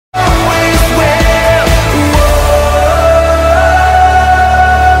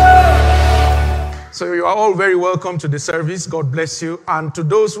are all very welcome to the service. God bless you. And to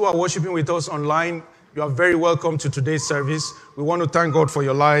those who are worshiping with us online, you are very welcome to today's service. We want to thank God for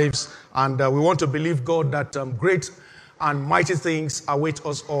your lives, and we want to believe God that great and mighty things await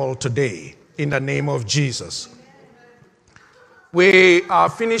us all today in the name of Jesus. We are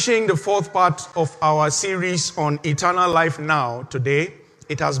finishing the fourth part of our series on eternal life now today.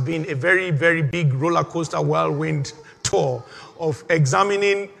 It has been a very, very big roller coaster whirlwind tour of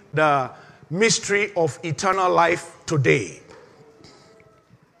examining the mystery of eternal life today.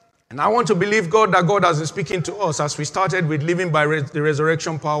 And I want to believe God that God has been speaking to us as we started with living by the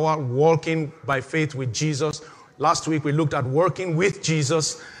resurrection power, walking by faith with Jesus. Last week we looked at working with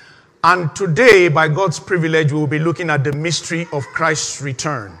Jesus. And today, by God's privilege, we will be looking at the mystery of Christ's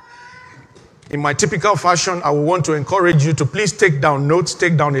return. In my typical fashion, I will want to encourage you to please take down notes,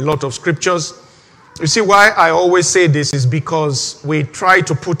 take down a lot of scriptures. You see, why I always say this is because we try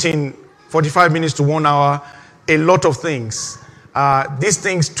to put in 45 minutes to 1 hour, a lot of things. These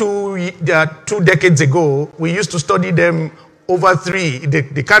things, two decades ago, we used to study them over three.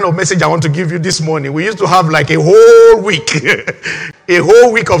 The kind of message I want to give you this morning, we used to have like a whole week, a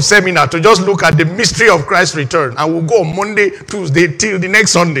whole week of seminar to just look at the mystery of Christ's return. And we'll go on Monday, Tuesday, till the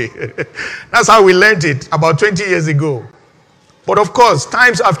next Sunday. That's how we learned it about 20 years ago. But of course,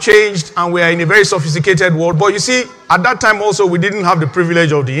 times have changed and we are in a very sophisticated world. But you see, at that time also, we didn't have the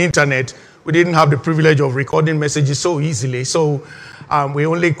privilege of the internet. We didn't have the privilege of recording messages so easily. So we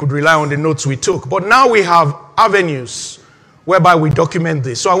only could rely on the notes we took. But now we have avenues whereby we document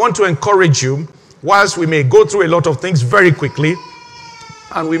this. So I want to encourage you, whilst we may go through a lot of things very quickly,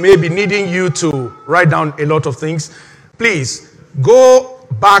 and we may be needing you to write down a lot of things, please go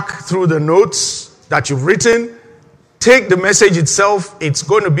back through the notes that you've written. Take the message itself. It's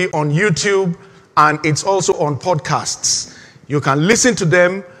going to be on YouTube, and it's also on podcasts. You can listen to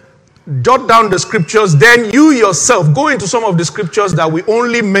them, jot down the scriptures, then you yourself go into some of the scriptures that we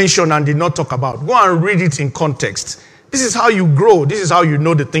only mentioned and did not talk about. Go and read it in context. This is how you grow. This is how you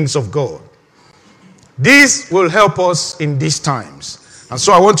know the things of God. This will help us in these times. And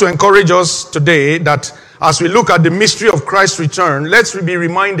so I want to encourage us today that as we look at the mystery of Christ's return, let's be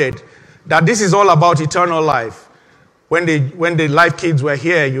reminded that this is all about eternal life. When the Life Kids were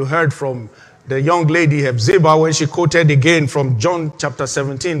here, you heard from the young lady Hepzibah when she quoted again from John chapter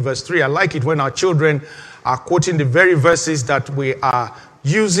 17, verse 3. I like it when our children are quoting the very verses that we are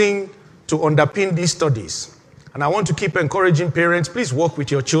using to underpin these studies. And I want to keep encouraging parents, please walk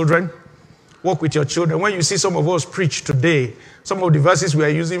with your children. Walk with your children. When you see some of us preach today, some of the verses we are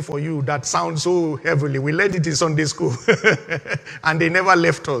using for you that sound so heavily, we learned it in Sunday school. And they never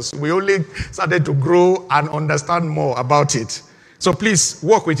left us. We only started to grow and understand more about it. So please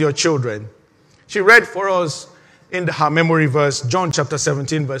walk with your children. She read for us in her memory verse, John chapter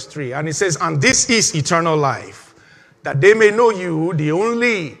 17, verse 3. And it says, "And this is eternal life, that they may know you, the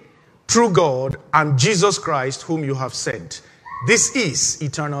only true God, and Jesus Christ, whom you have sent." This is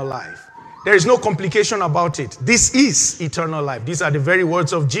eternal life. There is no complication about it. This is eternal life. These are the very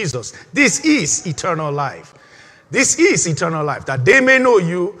words of Jesus. This is eternal life. This is eternal life, that they may know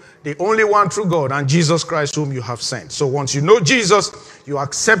you, the only one true God, and Jesus Christ whom you have sent. So once you know Jesus, you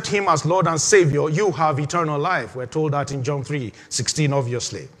accept him as Lord and Savior, you have eternal life. We're told that in John 3:16,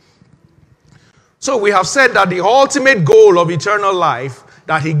 obviously. So we have said that the ultimate goal of eternal life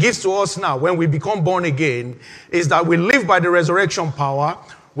that he gives to us now when we become born again is that we live by the resurrection power.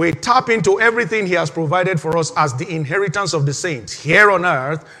 We tap into everything he has provided for us as the inheritance of the saints here on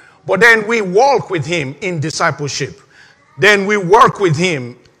earth, but then we walk with him in discipleship. Then we work with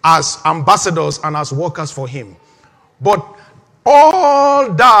him as ambassadors and as workers for him. But all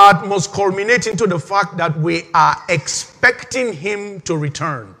that must culminate into the fact that we are expecting him to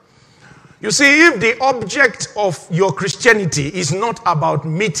return. You see, if the object of your Christianity is not about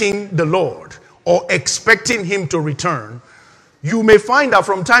meeting the Lord or expecting him to return, you may find that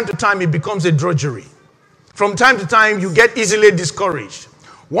from time to time it becomes a drudgery. From time to time you get easily discouraged.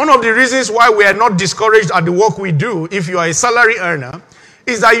 One of the reasons why we are not discouraged at the work we do, if you are a salary earner,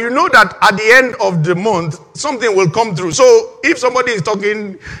 is that you know that at the end of the month, something will come through. So if somebody is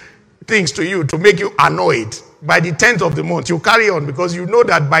talking things to you to make you annoyed, by the 10th of the month, you carry on because you know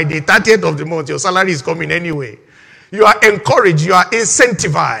that by the 30th of the month, your salary is coming anyway. You are encouraged, you are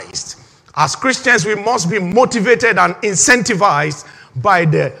incentivized. As Christians, we must be motivated and incentivized by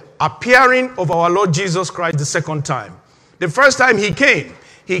the appearing of our Lord Jesus Christ the second time. The first time he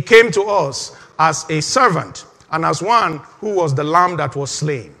came to us as a servant and as one who was the lamb that was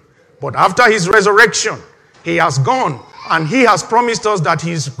slain. But after his resurrection, he has gone and he has promised us that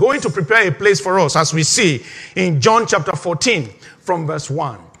he's going to prepare a place for us, as we see in John chapter 14 from verse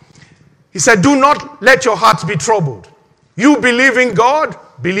 1. He said, do not let your hearts be troubled. You believe in God,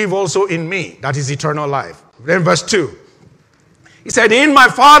 believe also in me. That is eternal life. Then verse 2. He said, in my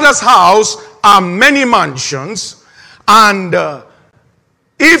Father's house are many mansions, and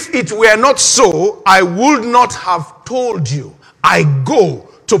if it were not so, I would not have told you. I go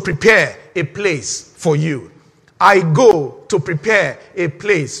to prepare a place for you. I go to prepare a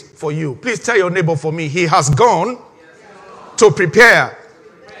place for you. Please tell your neighbor for me, he has gone to prepare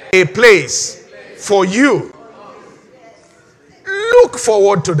a place for you. Look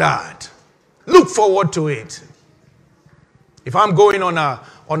forward to that. Look forward to it. If I'm going on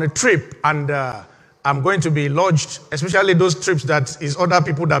a trip and I'm going to be lodged, especially those trips that is other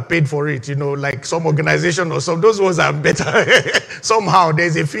people that paid for it, like some organization or some, those ones are better. Somehow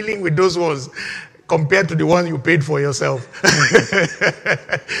there's a feeling with those ones compared to the ones you paid for yourself.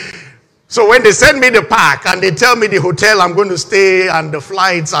 So when they send me the pack and they tell me the hotel I'm going to stay and the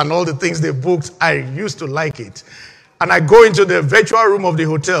flights and all the things they booked, I used to like it. And I go into the virtual room of the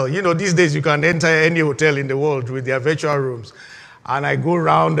hotel. These days you can enter any hotel in the world with their virtual rooms. And I go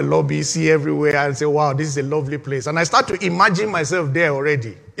around the lobby, see everywhere, and say, wow, this is a lovely place. And I start to imagine myself there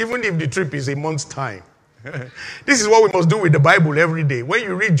already, even if the trip is a month's time. This is what we must do with the Bible every day. When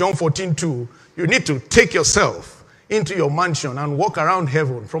you read John 14:2, you need to take yourself into your mansion and walk around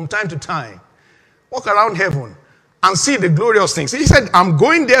heaven from time to time. Walk around heaven and see the glorious things. He said, I'm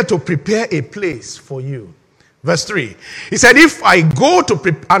going there to prepare a place for you. Verse 3. He said, if I go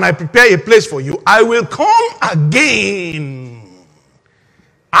and I prepare a place for you, I will come again.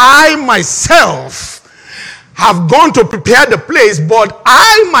 I myself have gone to prepare the place, but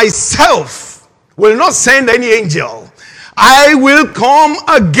I myself will not send any angel. I will come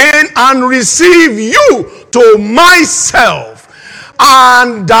again and receive you to myself.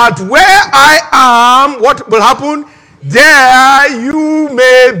 And that where I am, what will happen? There you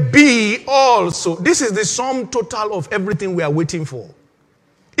may be also. This is the sum total of everything we are waiting for.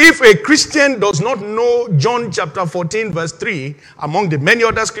 If a Christian does not know John chapter 14 verse 3, among the many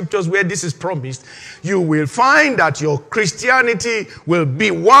other scriptures where this is promised, you will find that your Christianity will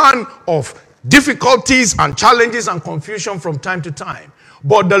be one of difficulties and challenges and confusion from time to time.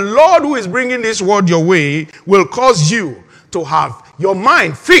 But the Lord who is bringing this word your way will cause you to have your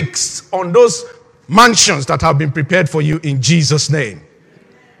mind fixed on those mansions that have been prepared for you in Jesus' name.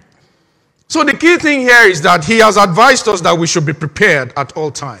 So the key thing here is that he has advised us that we should be prepared at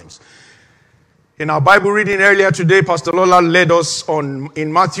all times. In our Bible reading earlier today, Pastor Lola led us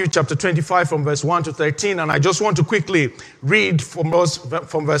in Matthew chapter 25 from verse 1 to 13, and I just want to quickly read from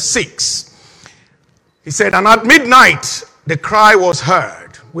verse 6. He said, and at midnight the cry was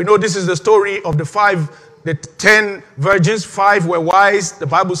heard. We know this is the story of the 10 virgins. 5 were wise, the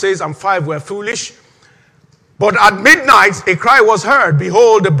Bible says, and 5 were foolish. But at midnight, a cry was heard.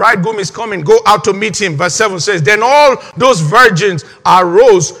 Behold, the bridegroom is coming. Go out to meet him. Verse 7 says, then all those virgins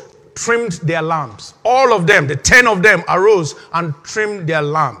arose, trimmed their lamps. All of them, the 10 of them, arose and trimmed their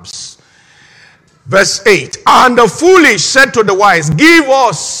lamps. Verse 8, and the foolish said to the wise, give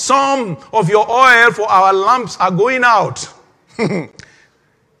us some of your oil, for our lamps are going out. You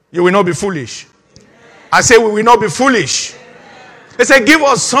will not be foolish. I say we will not be foolish. They said, give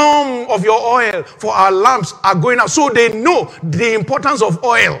us some of your oil, for our lamps are going out. So they know the importance of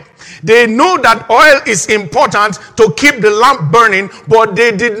oil. They know that oil is important to keep the lamp burning, but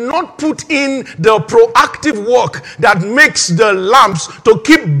they did not put in the proactive work that makes the lamps to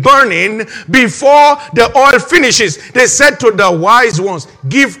keep burning before the oil finishes. They said to the wise ones,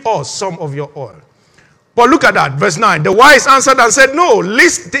 give us some of your oil. But look at that, verse 9. The wise answered and said, no,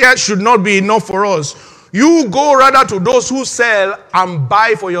 lest there should not be enough for us. You go rather to those who sell and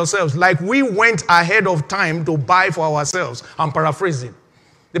buy for yourselves. Like we went ahead of time to buy for ourselves. I'm paraphrasing.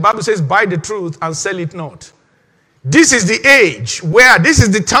 The Bible says, buy the truth and sell it not. This is the age where, this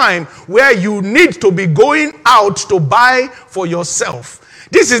is the time where you need to be going out to buy for yourself.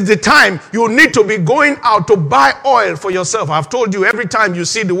 This is the time you need to be going out to buy oil for yourself. I've told you, every time you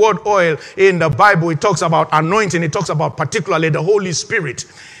see the word oil in the Bible, it talks about anointing. It talks about particularly the Holy Spirit.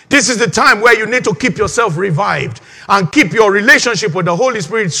 This is the time where you need to keep yourself revived and keep your relationship with the Holy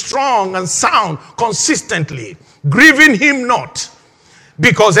Spirit strong and sound consistently, grieving him not.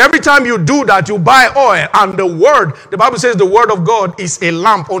 Because every time you do that, you buy oil, and the Bible says the word of God is a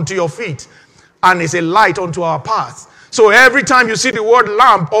lamp unto your feet and is a light unto our path. So every time you see the word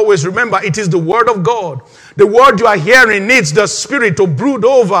lamp, always remember it is the word of God. The word you are hearing needs the Spirit to brood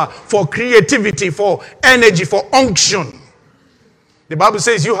over for creativity, for energy, for unction. The Bible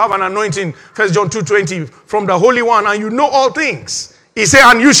says you have an anointing, 1 John 2:20, from the Holy One, and you know all things. He said,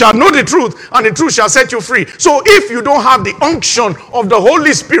 and you shall know the truth, and the truth shall set you free. So if you don't have the unction of the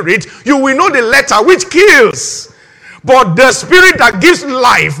Holy Spirit, you will know the letter which kills. But the Spirit that gives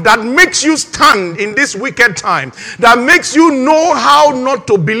life, that makes you stand in this wicked time, that makes you know how not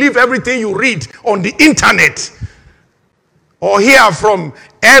to believe everything you read on the internet or hear from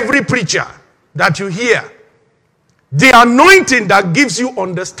every preacher that you hear. The anointing that gives you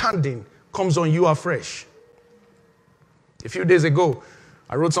understanding comes on you afresh. A few days ago,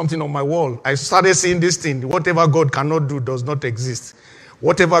 I wrote something on my wall. I started seeing this thing. Whatever God cannot do does not exist.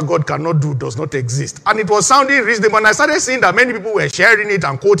 Whatever God cannot do does not exist. And it was sounding reasonable. And I started seeing that many people were sharing it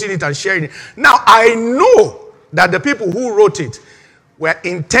and quoting it and sharing it. Now, I know that the people who wrote it were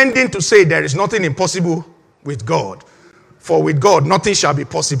intending to say there is nothing impossible with God. For with God, nothing shall be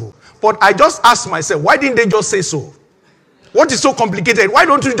possible. But I just asked myself, why didn't they just say so? What is so complicated? Why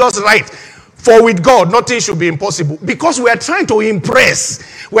don't you just write, for with God, nothing should be impossible? Because we are trying to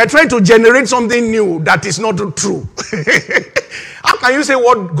impress. We are trying to generate something new that is not true. How can you say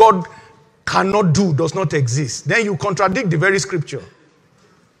what God cannot do does not exist? Then you contradict the very scripture.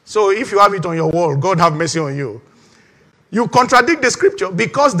 So if you have it on your wall, God have mercy on you. You contradict the scripture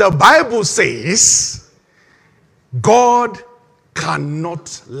because the Bible says God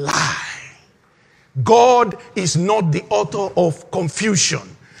cannot lie. God is not the author of confusion.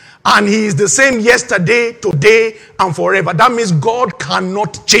 And he is the same yesterday, today, and forever. That means God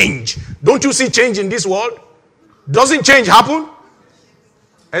cannot change. Don't you see change in this world? Doesn't change happen?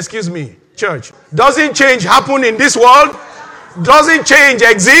 Excuse me, church. Doesn't change happen in this world? Doesn't change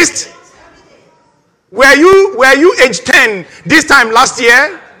exist? Were you age 10 this time last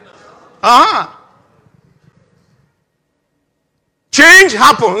year? Change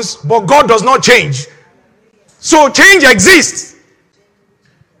happens, but God does not change. So change exists.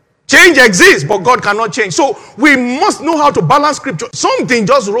 Change exists, but God cannot change. So we must know how to balance scripture. Something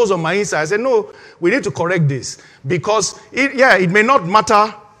just rose on my inside. I said, no, we need to correct this. Because, it may not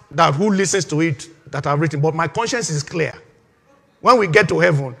matter that who listens to it that I've written, but my conscience is clear. When we get to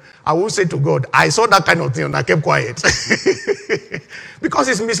heaven, I will say to God, I saw that kind of thing and I kept quiet. Because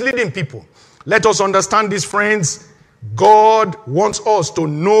it's misleading people. Let us understand this, friends. God wants us to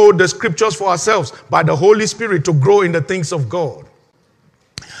know the scriptures for ourselves by the Holy Spirit to grow in the things of God.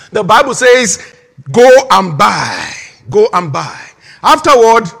 The Bible says, go and buy. Go and buy.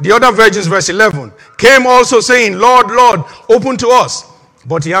 Afterward, the other virgins, verse 11, came also saying, Lord, Lord, open to us.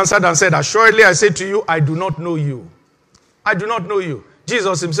 But he answered and said, assuredly I say to you, I do not know you. I do not know you.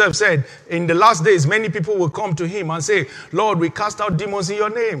 Jesus himself said, in the last days, many people will come to him and say, Lord, we cast out demons in your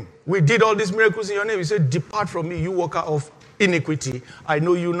name. We did all these miracles in your name. He said, depart from me, you worker of iniquity. I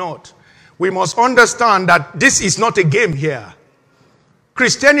know you not. We must understand that this is not a game here.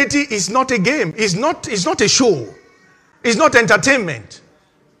 Christianity is not a game. It's not a show. It's not entertainment.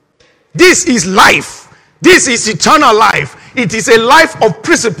 This is life. This is eternal life. It is a life of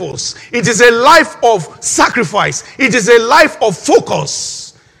principles. It is a life of sacrifice. It is a life of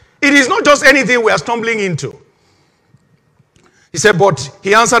focus. It is not just anything we are stumbling into. He said, but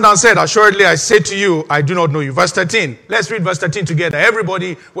he answered and said, assuredly I say to you, I do not know you. Verse 13. Let's read verse 13 together.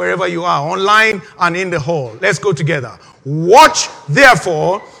 Everybody, wherever you are, online and in the hall. Let's go together. Watch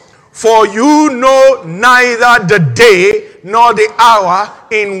therefore, for you know neither the day nor the hour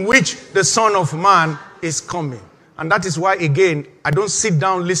in which the Son of Man is coming. And that is why, again, I don't sit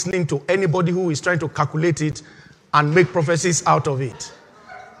down listening to anybody who is trying to calculate it and make prophecies out of it.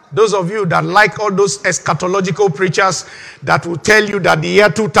 Those of you that like all those eschatological preachers that will tell you that the year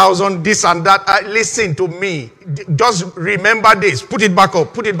 2000, this and that, listen to me. Just remember this. Put it back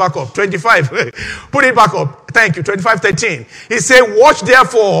up. Put it back up. 25. Put it back up. Thank you. 25:13. He said, watch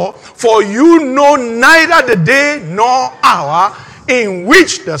therefore, for you know neither the day nor hour in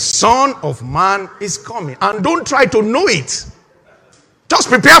which the Son of Man is coming. And don't try to know it. Just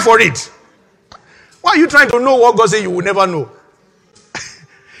prepare for it. Why are you trying to know what God said you will never know?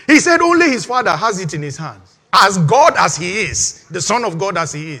 He said only his Father has it in his hands. As God as he is. The Son of God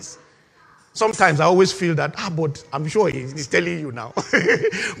as he is. Sometimes I always feel that, but I'm sure he's telling you now.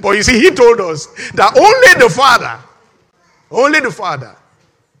 But you see, he told us that only the Father.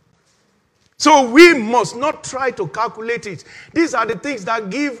 So we must not try to calculate it. These are the things that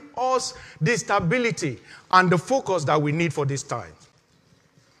give us the stability and the focus that we need for this time.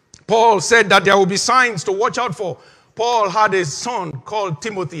 Paul said that there will be signs to watch out for. Paul had a son called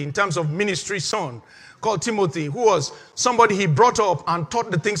Timothy, in terms of ministry son, called Timothy, who was somebody he brought up and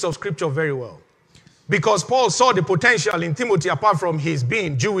taught the things of Scripture very well. Because Paul saw the potential in Timothy apart from his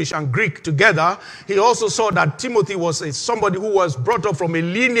being Jewish and Greek together. He also saw that Timothy was somebody who was brought up from a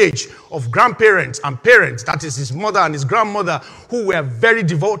lineage of grandparents and parents, that is his mother and his grandmother, who were very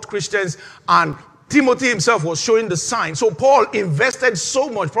devout Christians, and Timothy himself was showing the sign. So Paul invested so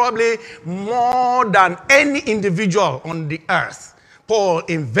much, probably more than any individual on the earth. Paul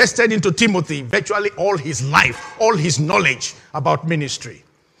invested into Timothy virtually all his life, all his knowledge about ministry.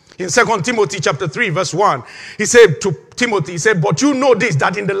 In 2 Timothy chapter 3, verse 1, he said to Timothy, he said, but you know this,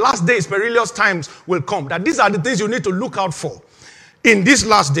 that in the last days perilous times will come. That these are the things you need to look out for in these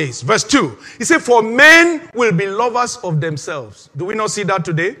last days. Verse 2, he said, for men will be lovers of themselves. Do we not see that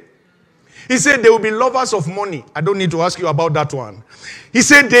today? He said they will be lovers of money. I don't need to ask you about that one. He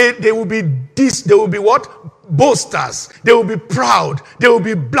said they will be they will be what? Boasters. They will be proud. They will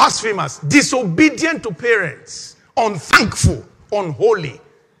be blasphemers, disobedient to parents, unthankful, unholy.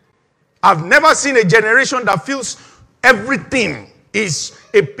 I've never seen a generation that feels everything is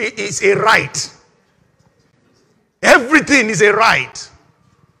a right. Everything is a right.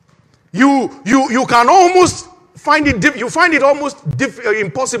 You can almost find it almost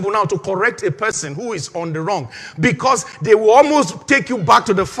impossible now to correct a person who is on the wrong, because they will almost take you back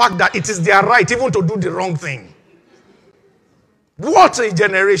to the fact that it is their right even to do the wrong thing. What a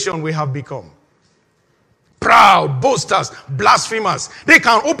generation we have become. Proud, boasters, blasphemers. They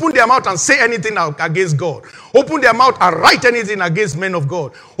can open their mouth and say anything against God. Open their mouth and write anything against men of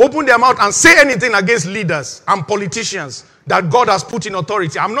God. Open their mouth and say anything against leaders and politicians that God has put in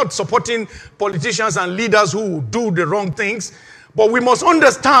authority. I'm not supporting politicians and leaders who do the wrong things, but we must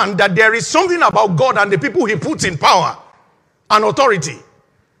understand that there is something about God and the people he puts in power and authority.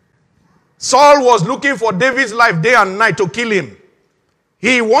 Saul was looking for David's life day and night to kill him.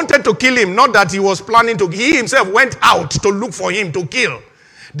 He wanted to kill him, not that he was planning to. He himself went out to look for him to kill.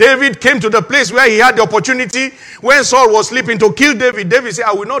 David came to the place where he had the opportunity when Saul was sleeping to kill David. David said,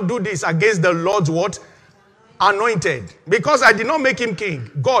 I will not do this against the Lord's what? Anointed. Because I did not make him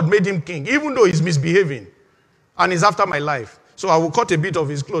king. God made him king, even though he's misbehaving and he's after my life. So I will cut a bit of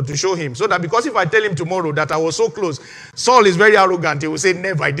his clothes to show him. So that because if I tell him tomorrow that I was so close, Saul is very arrogant. He will say,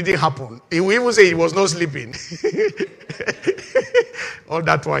 never, it didn't happen. He will even say he was not sleeping. All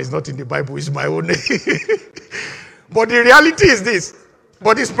that one is not in the Bible. It's my own. But the reality is this.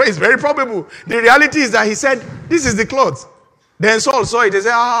 But it's very probable. The reality is that he said, this is the cloth. Then Saul saw it and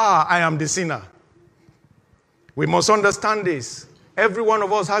said, I am the sinner. We must understand this. Every one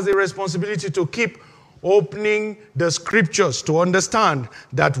of us has a responsibility to keep opening the scriptures to understand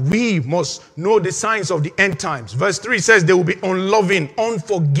that we must know the signs of the end times. Verse 3 says they will be unloving,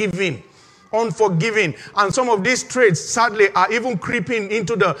 unforgiving. And some of these traits, sadly, are even creeping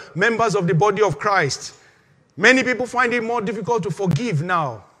into the members of the body of Christ. Many people find it more difficult to forgive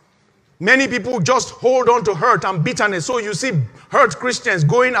now. Many people just hold on to hurt and bitterness. So you see hurt Christians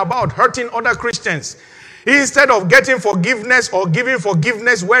going about hurting other Christians. Instead of getting forgiveness or giving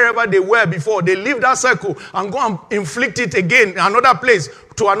forgiveness wherever they were before, they leave that circle and go and inflict it again in another place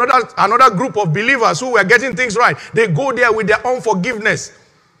to another group of believers who were getting things right. They go there with their own forgiveness.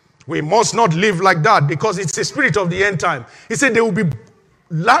 We must not live like that, because it's the spirit of the end time. He said they will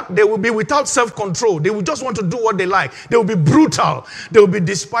be without self-control. They will just want to do what they like. They will be brutal. They will be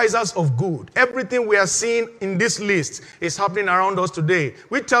despisers of good. Everything we are seeing in this list is happening around us today,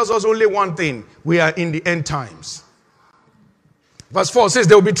 which tells us only one thing: we are in the end times. Verse 4 says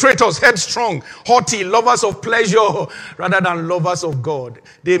they will be traitors, headstrong, haughty, lovers of pleasure rather than lovers of God.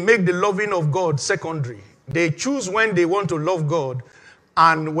 They make the loving of God secondary. They choose when they want to love God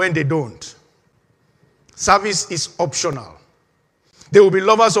and when they don't. Service is optional. They will be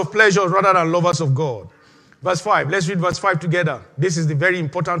lovers of pleasure rather than lovers of God. Verse 5. Let's read verse 5 together. This is the very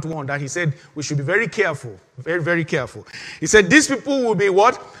important one that he said we should be very careful. Very, very careful. He said these people will be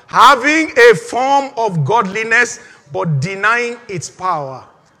what? Having a form of godliness, but denying its power.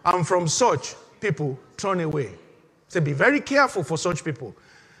 And from such people turn away. So be very careful for such people.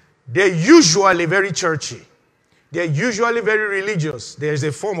 They're usually very churchy. They're usually very religious. There's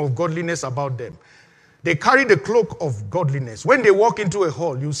a form of godliness about them. They carry the cloak of godliness. When they walk into a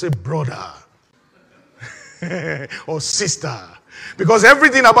hall, you say, brother or sister. Because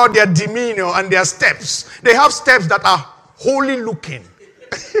everything about their demeanor and their steps, they have steps that are holy looking.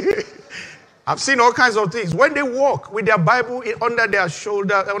 I've seen all kinds of things. When they walk with their Bible under their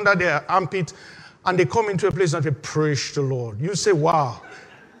shoulder, under their armpit, and they come into a place and say, praise the Lord. You say, wow,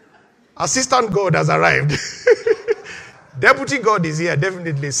 assistant God has arrived. Deputy God is here,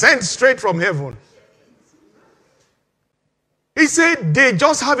 definitely. Sent straight from heaven. He said they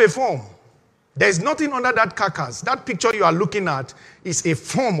just have a form. There's nothing under that carcass. That picture you are looking at is a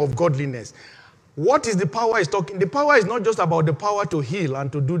form of godliness. What is the power he's talking? The power is not just about the power to heal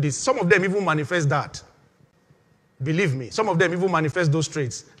and to do this. Some of them even manifest that. Believe me, some of them even manifest those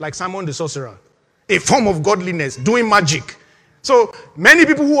traits, like Simon the sorcerer. A form of godliness, doing magic. So many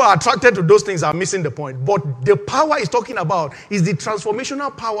people who are attracted to those things are missing the point. But the power he's talking about is the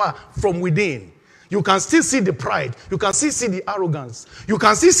transformational power from within. You can still see the pride. You can still see the arrogance. You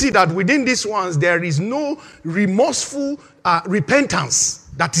can still see that within these ones there is no remorseful repentance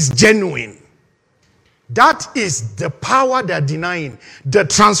that is genuine. That is the power they're denying. The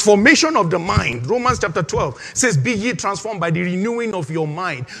transformation of the mind. Romans chapter 12 says, be ye transformed by the renewing of your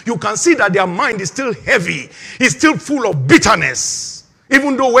mind. You can see that their mind is still heavy. It's still full of bitterness.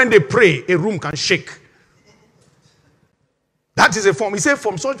 Even though when they pray, a room can shake. That is a form. He said,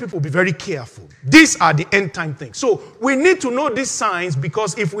 from such people, be very careful. These are the end time things. So we need to know these signs,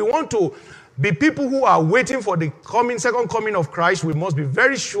 because if we want to be people who are waiting for the second coming of Christ, we must be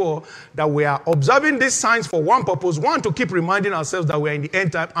very sure that we are observing these signs for one purpose. One, to keep reminding ourselves that we are in the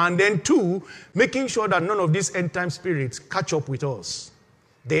end time. And then two, making sure that none of these end time spirits catch up with us.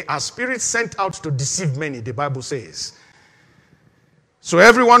 They are spirits sent out to deceive many, the Bible says. So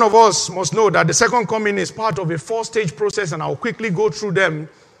every one of us must know that the second coming is part of a 4-stage process, and I'll quickly go through them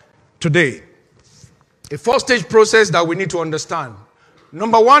today. A 4-stage process that we need to understand.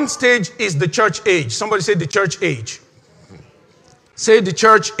 Number 1 stage is the church age. Somebody say the church age. Say the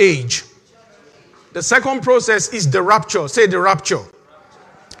church age. The second process is the rapture. Say the rapture.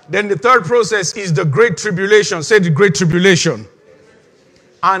 Then the third process is the great tribulation. Say the great tribulation.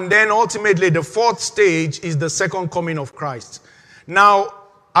 And then ultimately the 4th stage is the second coming of Christ. Now,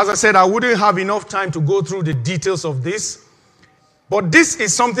 as I said, I wouldn't have enough time to go through the details of this. But this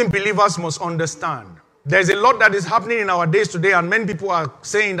is something believers must understand. There's a lot that is happening in our days today, and many people are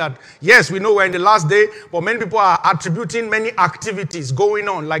saying that, yes, we know we're in the last day, but many people are attributing many activities going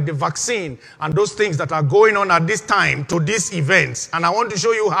on, like the vaccine and those things that are going on at this time to these events. And I want to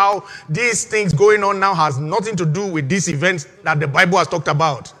show you how these things going on now has nothing to do with these events that the Bible has talked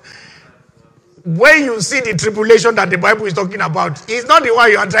about. When you see the tribulation that the Bible is talking about, it's not the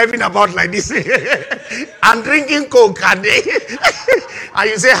one you are driving about like this and drinking coke and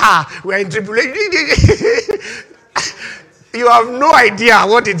you say, we're in tribulation. You have no idea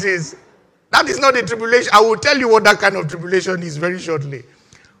what it is. That is not the tribulation. I will tell you what that kind of tribulation is very shortly.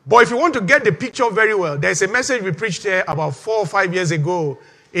 But if you want to get the picture very well, there's a message we preached here about 4 or 5 years ago.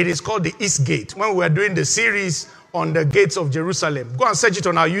 It is called the East Gate. When we were doing the series on the gates of Jerusalem. Go and search it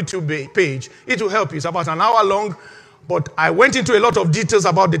on our YouTube page. It will help you. It's about an hour long, but I went into a lot of details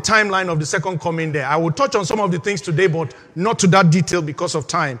about the timeline of the second coming there. I will touch on some of the things today, but not to that detail because of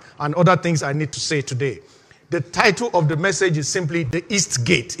time and other things I need to say today. The title of the message is simply The East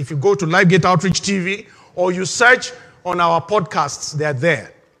Gate. If you go to Live Gate Outreach TV or you search on our podcasts, they're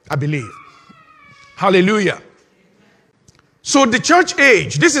there, I believe. Hallelujah. So the church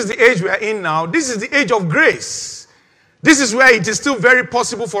age, this is the age we are in now. This is the age of grace. This is where it is still very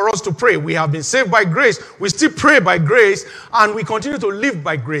possible for us to pray. We have been saved by grace. We still pray by grace, and we continue to live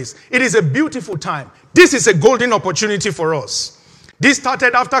by grace. It is a beautiful time. This is a golden opportunity for us. This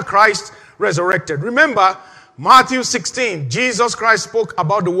started after Christ resurrected. Remember, Matthew 16, Jesus Christ spoke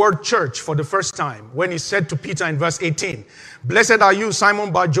about the word church for the first time when he said to Peter in verse 18, "Blessed are you,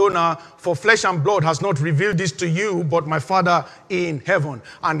 Simon Bar-Jonah, for flesh and blood has not revealed this to you, but my Father in heaven."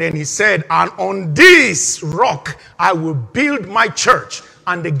 And then he said, "And on this rock I will build my church,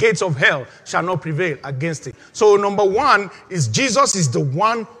 and the gates of hell shall not prevail against it." So number 1 is Jesus is the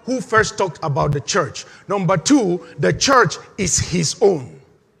one who first talked about the church. Number 2, the church is his own.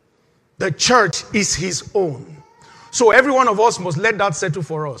 The church is his own. So every one of us must let that settle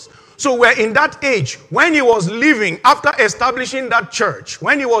for us. So we're in that age. When he was living, after establishing that church,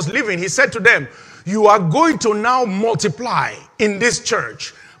 when he was living, he said to them, "You are going to now multiply in this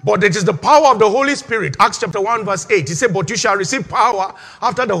church. But it is the power of the Holy Spirit." Acts chapter 1 verse 8. He said, "But you shall receive power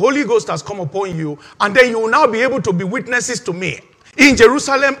after the Holy Ghost has come upon you. And then you will now be able to be witnesses to me in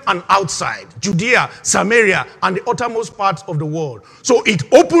Jerusalem and outside, Judea, Samaria, and the uttermost parts of the world." So it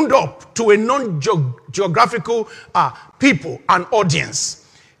opened up to a non-geographical people and audience.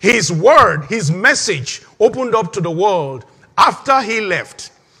 His word, his message opened up to the world after he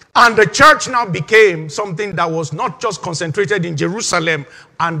left. And the church now became something that was not just concentrated in Jerusalem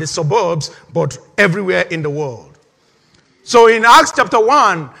and the suburbs, but everywhere in the world. So in Acts chapter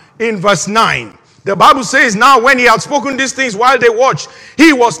 1, in verse 9, the Bible says, "Now when he had spoken these things while they watched,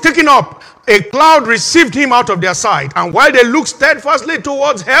 he was taken up. A cloud received him out of their sight. And while they looked steadfastly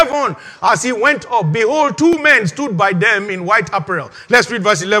towards heaven as he went up, behold, 2 men stood by them in white apparel." Let's read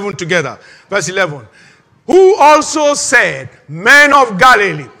verse 11 together. Verse 11. "Who also said, Men of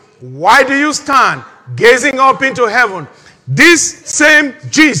Galilee, Why do you stand gazing up into heaven? This same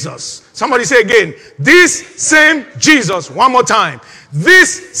Jesus. Somebody say again. This same Jesus. One more time.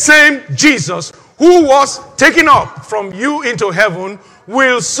 This same Jesus who was taken up from you into heaven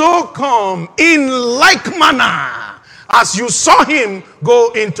will so come in like manner as you saw him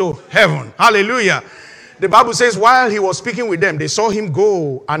go into heaven. Hallelujah. The Bible says while he was speaking with them, they saw him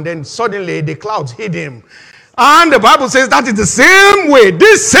go, and then suddenly the clouds hid him. And the Bible says that is the same way,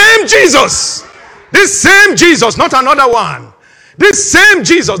 this same Jesus, not another one. This same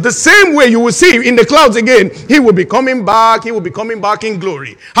Jesus, the same way you will see in the clouds again, he will be coming back. He will be coming back in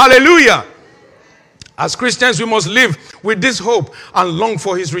glory. Hallelujah. As Christians, we must live with this hope and long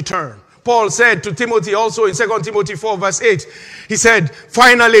for his return. Paul said to Timothy also in 2 Timothy 4 verse 8, he said,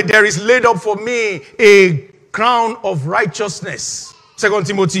 finally there is laid up for me a crown of righteousness. 2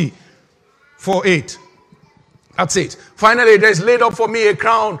 Timothy 4:8. That's it. Finally there is laid up for me a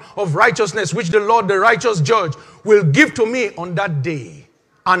crown of righteousness, which the Lord, the righteous judge, will give to me on that day.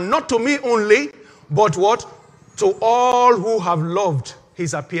 And not to me only, but what? To all who have loved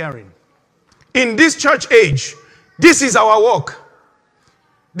his appearing. In this church age, this is our work.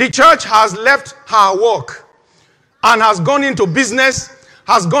 The church has left her work and has gone into business,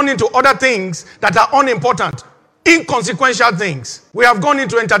 has gone into other things that are unimportant, inconsequential things. We have gone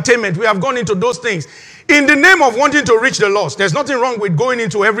into entertainment. We have gone into those things in the name of wanting to reach the lost. There's nothing wrong with going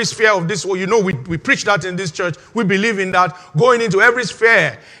into every sphere of this world. You know, we preach that in this church. We believe in that. Going into every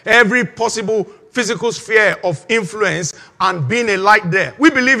sphere, every possible physical sphere of influence and being a light there. We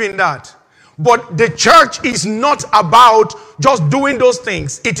believe in that. But the church is not about just doing those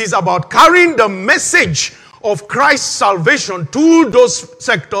things. It is about carrying the message of Christ's salvation to those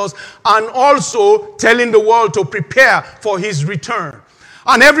sectors and also telling the world to prepare for his return.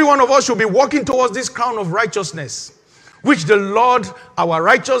 And every one of us should be walking towards this crown of righteousness, which the Lord, our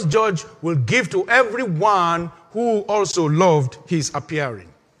righteous judge, will give to everyone who also loved his appearing.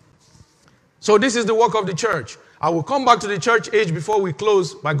 So this is the work of the church. I will come back to the church age before we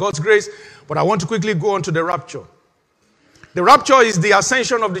close by God's grace, but I want to quickly go on to the rapture. The rapture is the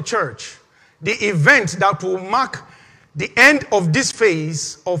ascension of the church, the event that will mark the end of this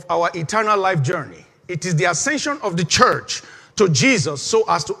phase of our eternal life journey. It is the ascension of the church to Jesus so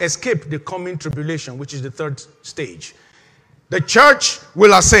as to escape the coming tribulation, which is the third stage. The church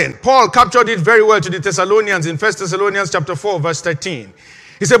will ascend. Paul captured it very well to the Thessalonians in 1 Thessalonians chapter 4, verse 13.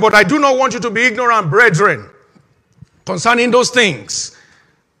 He said, but I do not want you to be ignorant, brethren, concerning those things.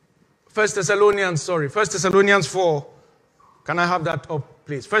 1 Thessalonians 4. Can I have that up,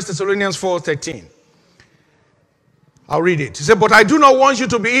 please? 1 Thessalonians 4:13. I'll read it. He said, but I do not want you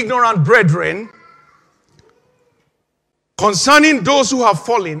to be ignorant, brethren, concerning those who have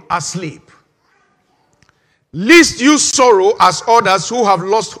fallen asleep, lest you sorrow as others who have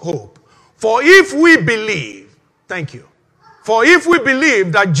lost hope. For if we believe that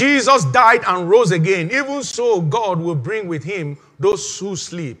Jesus died and rose again, even so God will bring with him those who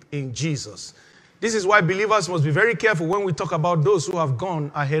sleep in Jesus. This is why believers must be very careful when we talk about those who have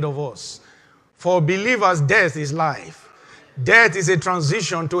gone ahead of us. For believers, death is life. Death is a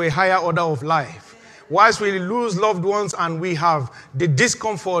transition to a higher order of life. Whilst we lose loved ones and we have the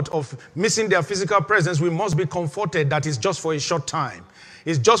discomfort of missing their physical presence, we must be comforted that it's just for a short time.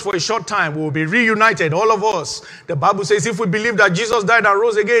 It's just for a short time. We will be reunited, all of us. The Bible says if we believe that Jesus died and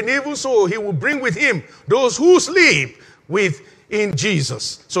rose again, even so he will bring with him those who sleep in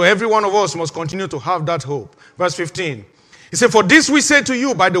Jesus. So every one of us must continue to have that hope. Verse 15. He said, for this we say to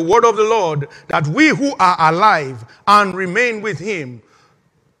you by the word of the Lord, that we who are alive and remain with him,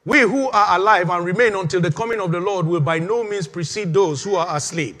 we who are alive and remain until the coming of the Lord will by no means precede those who are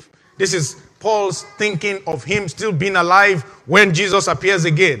asleep. This is Paul's thinking of him still being alive when Jesus appears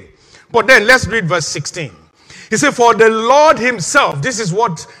again. But then let's read verse 16. He said, for the Lord himself, this is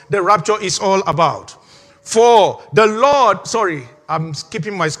what the rapture is all about. For the Lord, I'm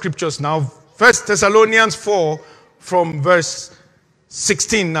skipping my scriptures now. 1 Thessalonians 4 from verse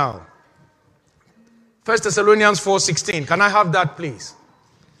 16 now. 1 Thessalonians 4:16. Can I have that, please?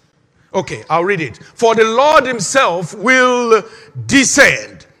 Okay, I'll read it. For the Lord himself will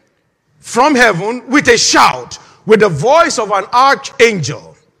descend from heaven with a shout, with the voice of an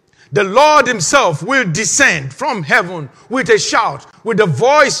archangel. The Lord himself will descend from heaven with a shout, with the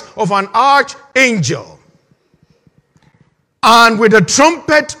voice of an archangel, and with the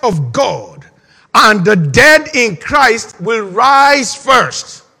trumpet of God, and the dead in Christ will rise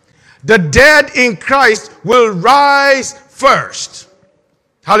first. The dead in Christ will rise first.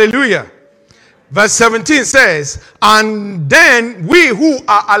 Hallelujah. Verse 17 says, and then we who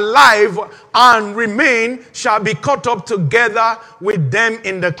are alive and remain shall be caught up together with them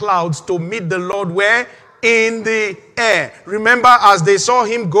in the clouds to meet the Lord where? In the air. Remember, as they saw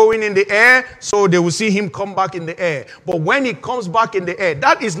him going in the air, so they will see him come back in the air. But when he comes back in the air,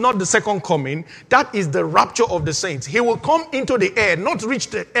 that is not the second coming. That is the rapture of the saints. He will come into the air, not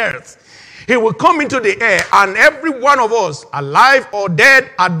reach the earth. He will come into the air, and every one of us, alive or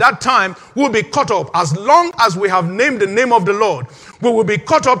dead at that time, will be caught up. As long as we have named the name of the Lord, we will be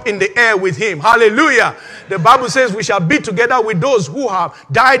caught up in the air with him. Hallelujah. The Bible says we shall be together with those who have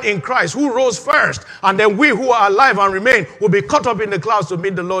died in Christ, who rose first. And then we who are alive and remain will be caught up in the clouds to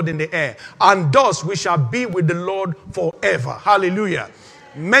meet the Lord in the air. And thus we shall be with the Lord forever. Hallelujah.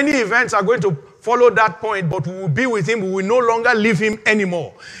 Many events are going to follow that point, but we will be with him. We will no longer leave him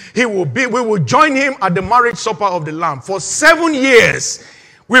anymore. We will join him at the marriage supper of the Lamb. For 7 years,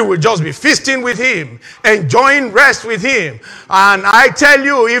 we will just be feasting with him, enjoying rest with him. And I tell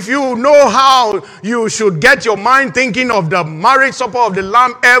you, if you know how you should get your mind thinking of the marriage supper of the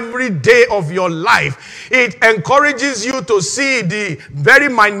Lamb every day of your life, it encourages you to see the very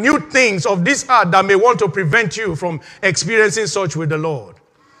minute things of this earth that may want to prevent you from experiencing such with the Lord.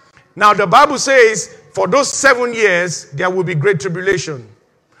 Now, the Bible says, for those 7 years, there will be great tribulation.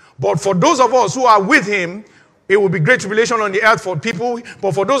 But for those of us who are with him, it will be great tribulation on the earth for people.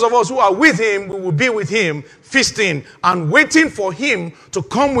 But for those of us who are with him, we will be with him, feasting and waiting for him to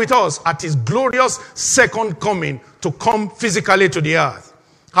come with us at his glorious second coming, to come physically to the earth.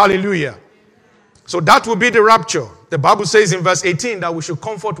 Hallelujah. So that will be the rapture. The Bible says in verse 18 that we should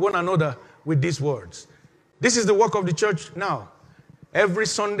comfort one another with these words. This is the work of the church now. Every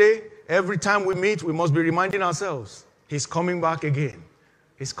Sunday, every time we meet, we must be reminding ourselves, he's coming back again.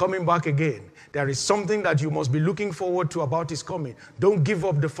 He's coming back again. There is something that you must be looking forward to about his coming. Don't give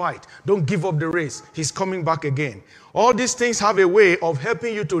up the fight. Don't give up the race. He's coming back again. All these things have a way of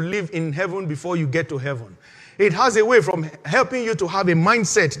helping you to live in heaven before you get to heaven. It has a way from helping you to have a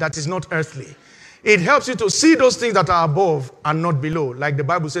mindset that is not earthly. It helps you to see those things that are above and not below, like the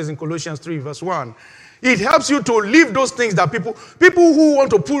Bible says in Colossians 3 verse 1. It helps you to leave those things that people who want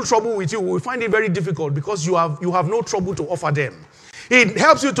to pull trouble with you will find it very difficult because you have no trouble to offer them. It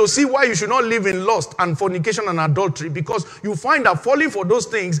helps you to see why you should not live in lust and fornication and adultery, because you find that falling for those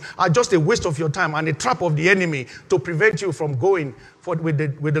things are just a waste of your time and a trap of the enemy to prevent you from going with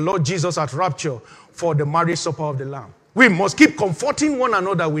the Lord Jesus at rapture for the marriage supper of the Lamb. We must keep comforting one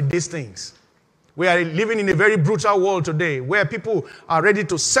another with these things. We are living in a very brutal world today where people are ready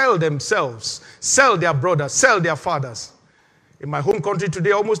to sell themselves, sell their brothers, sell their fathers. In my home country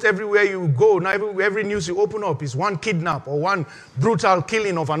today, almost everywhere you go, now every news you open up is one kidnap or one brutal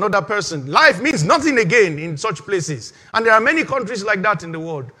killing of another person. Life means nothing again in such places. And there are many countries like that in the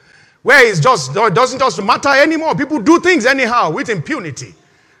world where it doesn't just matter anymore. People do things anyhow with impunity.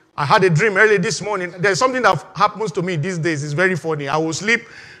 I had a dream early this morning. There's something that happens to me these days. It's very funny. I will sleep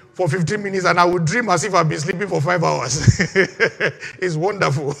for 15 minutes and I would dream as if I've been sleeping for 5 hours. It's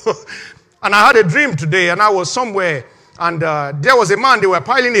wonderful. And I had a dream today, and I was somewhere, and there was a man. They were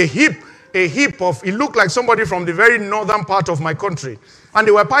piling a heap of, it looked like somebody from the very northern part of my country. And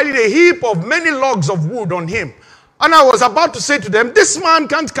they were piling a heap of many logs of wood on him. And I was about to say to them, this man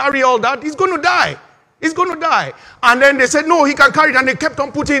can't carry all that. He's going to die. He's going to die. And then they said, no, he can carry it. And they kept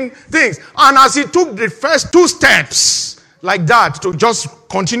on putting things. And as he took the first 2 steps, like that, to just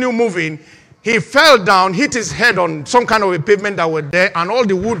continue moving, he fell down, hit his head on some kind of a pavement that was there, and all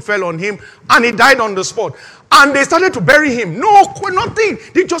the wood fell on him, and he died on the spot. And they started to bury him. No, nothing.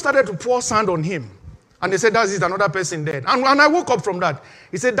 They just started to pour sand on him. And they said, that is another person dead. And when I woke up from that,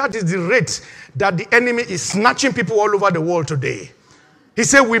 he said, that is the rate that the enemy is snatching people all over the world today. He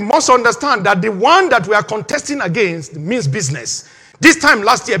said, we must understand that the one that we are contesting against means business. This time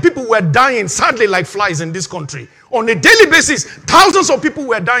last year, people were dying sadly like flies in this country. On a daily basis, thousands of people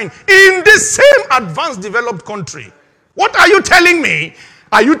were dying in the same advanced developed country. What are you telling me?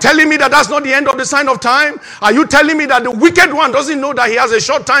 Are you telling me that that's not the end of the sign of time? Are you telling me that the wicked one doesn't know that he has a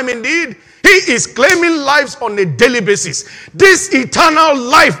short time indeed? He is claiming lives on a daily basis. This eternal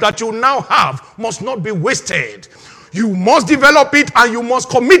life that you now have must not be wasted. You must develop it, and you must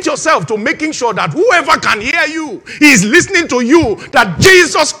commit yourself to making sure that whoever can hear you is listening to you, that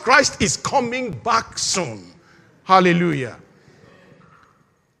Jesus Christ is coming back soon. Hallelujah.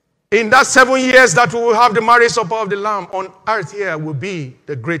 In that 7 years that we will have the marriage supper of the Lamb on earth, here will be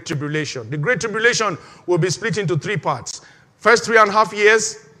the Great Tribulation. The Great Tribulation will be split into 3 parts. First 3.5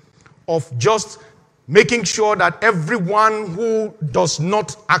 years of just making sure that everyone who does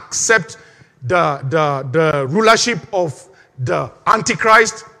not accept the rulership of the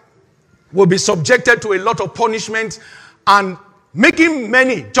Antichrist will be subjected to a lot of punishment, and Making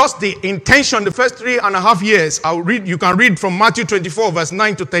many, just the intention, the first 3.5 years. You can read from Matthew 24, verse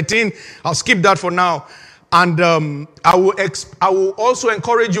 9 to 13. I'll skip that for now. And I will also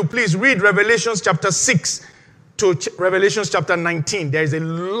encourage you, please read Revelations chapter 6 to Revelations chapter 19. There is a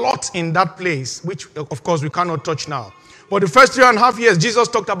lot in that place, which of course we cannot touch now. But the first 3.5 years, Jesus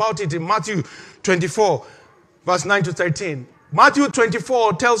talked about it in Matthew 24, verse 9 to 13. Matthew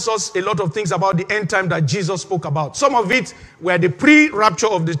 24 tells us a lot of things about the end time that Jesus spoke about. Some of it were the pre-rapture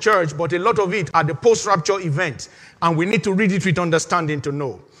of the church, but a lot of it are the post-rapture events. And we need to read it with understanding to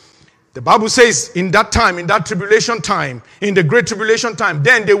know. The Bible says in that time, in that tribulation time, in the great tribulation time,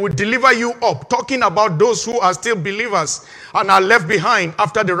 then they will deliver you up, talking about those who are still believers and are left behind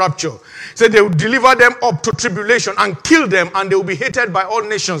after the rapture. So they will deliver them up to tribulation and kill them, and they will be hated by all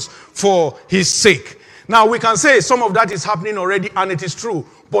nations for his sake. Now, we can say some of that is happening already, and it is true.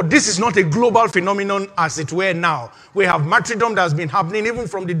 But this is not a global phenomenon as it were now. We have martyrdom that has been happening even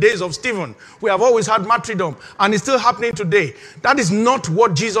from the days of Stephen. We have always had martyrdom, and it's still happening today. That is not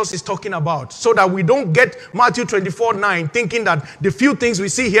what Jesus is talking about. So that we don't get Matthew 24:9 thinking that the few things we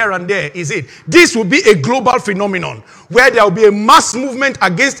see here and there is it. This will be a global phenomenon where there will be a mass movement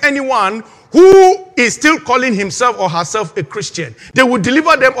against anyone who is still calling himself or herself a Christian. They will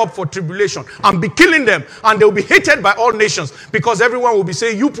deliver them up for tribulation and be killing them, and they will be hated by all nations because everyone will be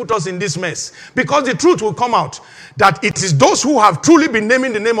saying, you put us in this mess. Because the truth will come out that it is those who have truly been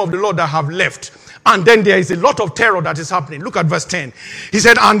naming the name of the Lord that have left. And then there is a lot of terror that is happening. Look at verse 10. He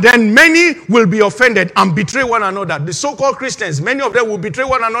said, and then many will be offended and betray one another. The so-called Christians, many of them will betray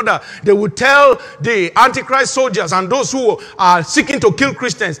one another. They will tell the Antichrist soldiers and those who are seeking to kill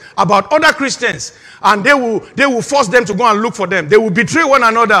Christians about other Christians. And they will force them to go and look for them. They will betray one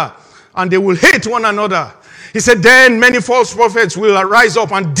another and they will hate one another. He said, then many false prophets will rise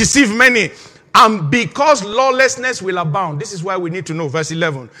up and deceive many. And because lawlessness will abound. This is why we need to know verse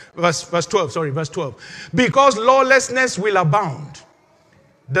 12. Because lawlessness will abound,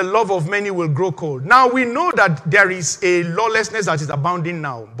 the love of many will grow cold. Now we know that there is a lawlessness that is abounding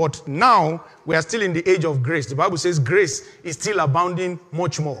now. But now we are still in the age of grace. The Bible says grace is still abounding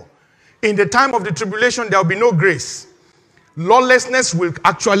much more. In the time of the tribulation, there will be no grace. Lawlessness will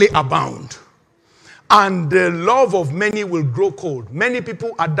actually abound. And the love of many will grow cold. Many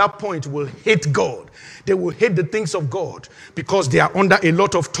people at that point will hate God. They will hate the things of God because they are under a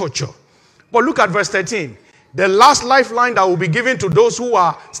lot of torture. But look at verse 13. The last lifeline that will be given to those who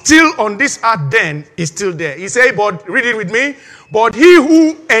are still on this earth then is still there. He said, but read it with me. But he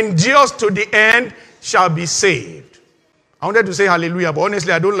who endures to the end shall be saved. I wanted to say hallelujah, but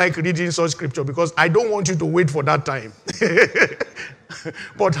honestly, I don't like reading such scripture because I don't want you to wait for that time.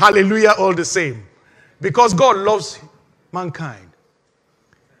 But hallelujah all the same. Because God loves mankind.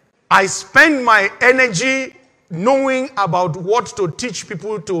 I spend my energy knowing about what to teach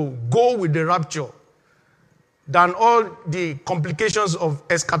people to go with the rapture than all the complications of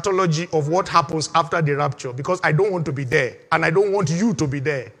eschatology of what happens after the rapture, because I don't want to be there and I don't want you to be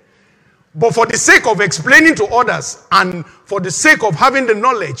there. But for the sake of explaining to others and for the sake of having the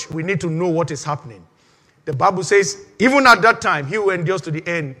knowledge, we need to know what is happening. The Bible says, even at that time, he who endures to the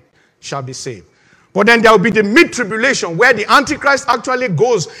end shall be saved. But then there will be the mid-tribulation where the Antichrist actually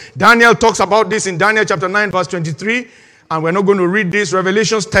goes. Daniel talks about this in Daniel chapter 9 verse 23. And we're not going to read this.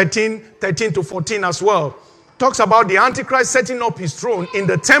 Revelations 13 to 14 as well. Talks about the Antichrist setting up his throne in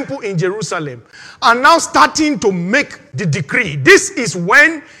the temple in Jerusalem. And now starting to make the decree. This is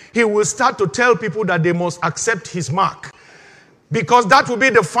when he will start to tell people that they must accept his mark. Because that will be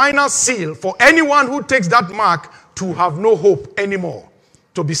the final seal for anyone who takes that mark to have no hope anymore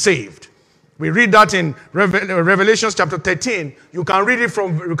to be saved. We read that in Revelation chapter 13. You can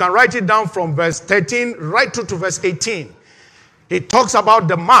write it down from verse 13 right through to verse 18. It talks about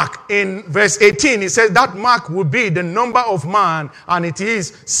the mark. In verse 18, it says that mark will be the number of man, and it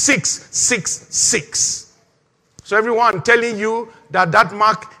is 666. So everyone telling you that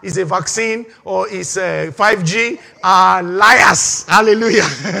mark is a vaccine or is 5G are liars. Hallelujah.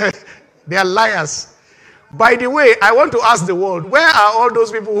 They are liars. By the way, I want to ask the world, where are all those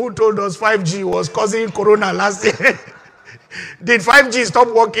people who told us 5G was causing corona last year? Did 5G stop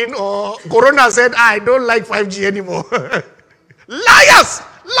working, or corona said, I don't like 5G anymore? Liars!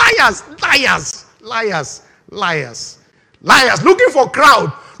 Liars! Liars! Liars! Liars! Liars! Looking for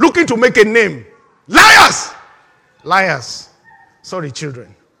crowd, looking to make a name. Liars! Liars. Sorry,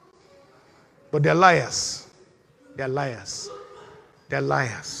 children. But they're liars. They're liars. They're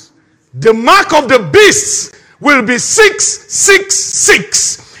liars. The mark of the beast will be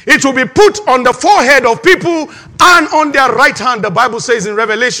 666. It will be put on the forehead of people And on their right hand, the Bible says in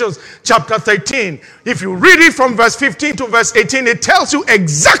Revelation chapter 13, if you read it from verse 15 to verse 18, it tells you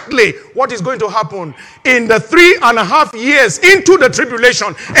exactly what is going to happen in the 3.5 years into the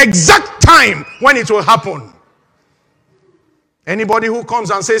tribulation, exact time when it will happen. Anybody who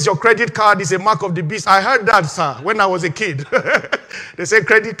comes and says your credit card is a mark of the beast, I heard that, sir, when I was a kid. They said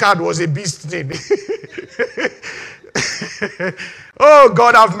credit card was a beast thing. Oh,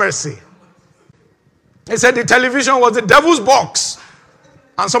 God have mercy. They said the television was the devil's box.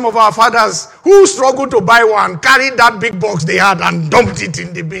 And some of our fathers who struggled to buy one carried that big box they had and dumped it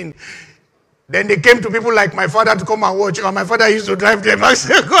in the bin. Then they came to people like my father to come and watch. And my father used to drive them. I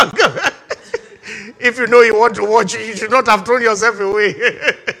said, God. If you know you want to watch, you should not have thrown yourself away.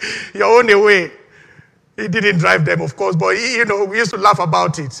 Your own away. He didn't drive them, of course, but we used to laugh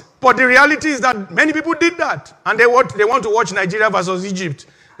about it. But the reality is that many people did that. And they want to watch Nigeria versus Egypt.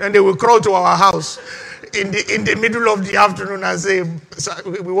 And they will crawl to our house in the middle of the afternoon and say,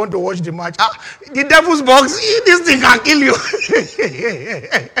 we want to watch the match. The devil's box, this thing can kill you.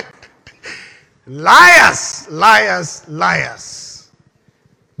 Liars, liars, liars.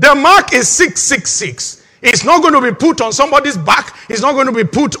 The mark is 666. It's not going to be put on somebody's back. It's not going to be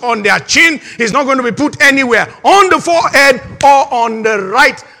put on their chin. It's not going to be put anywhere. On the forehead or on the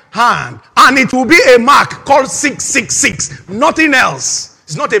right hand. And it will be a mark called 666. Nothing else.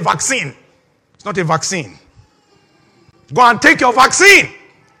 It's not a vaccine. It's not a vaccine. Go and take your vaccine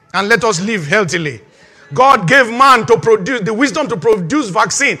and let us live healthily. God gave man to produce the wisdom to produce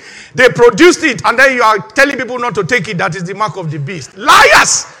vaccine. They produced it and then you are telling people not to take it. That is the mark of the beast.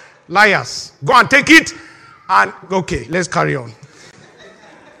 Liars! Liars. Go and take it and okay, let's carry on.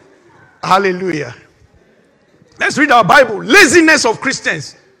 Hallelujah. Let's read our Bible. Laziness of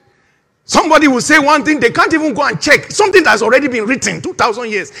Christians. Somebody will say one thing, they can't even go and check. Something that's already been written 2,000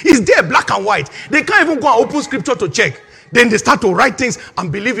 years. It's there, black and white. They can't even go and open scripture to check. Then they start to write things and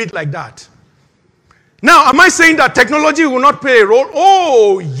believe it like that. Now, am I saying that technology will not play a role?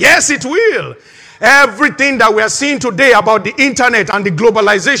 Oh, yes, it will. Everything that we are seeing today about the internet and the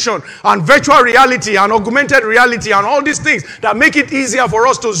globalization and virtual reality and augmented reality and all these things that make it easier for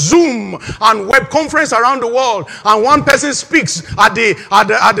us to Zoom and web conference around the world, and one person speaks at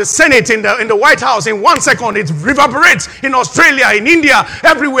the Senate in the White House in 1 second, it reverberates in Australia, in India,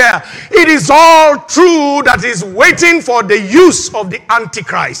 everywhere. It is all true that is waiting for the use of the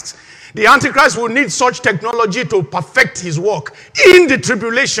Antichrist. The Antichrist will need such technology to perfect his work in the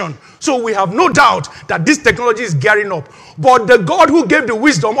tribulation. So we have no doubt that this technology is gearing up. But the God who gave the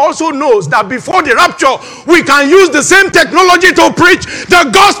wisdom also knows that before the rapture, we can use the same technology to preach the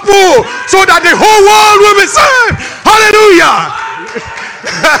gospel so that the whole world will be saved. Hallelujah!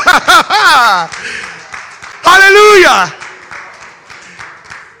 Hallelujah!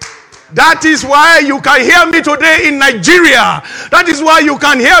 That is why you can hear me today in Nigeria. That is why you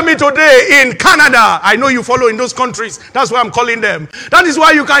can hear me today in Canada. I know you follow in those countries. That's why I'm calling them. That is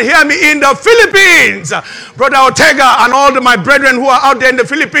why you can hear me in the Philippines. Brother Ortega and all my brethren who are out there in the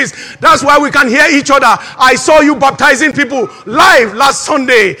Philippines. That's why we can hear each other. I saw you baptizing people live last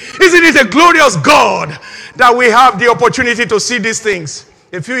Sunday. Isn't it a glorious God that we have the opportunity to see these things?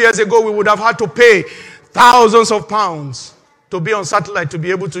 A few years ago, we would have had to pay thousands of pounds to be on satellite, to be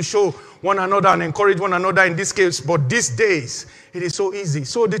able to show one another and encourage one another in this case. But these days, it is so easy.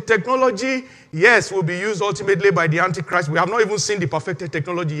 So the technology, yes, will be used ultimately by the Antichrist. We have not even seen the perfected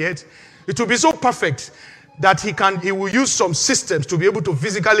technology yet. It will be so perfect that he will use some systems to be able to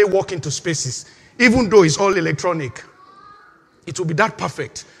physically walk into spaces, even though it's all electronic. It will be that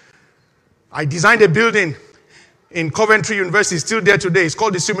perfect. I designed a building in Coventry University, still there today. It's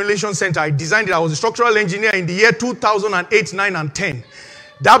called the Simulation Center. I designed it. I was a structural engineer in the year 2008, 9, and 10.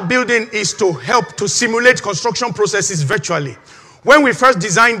 That building is to help to simulate construction processes virtually. When we first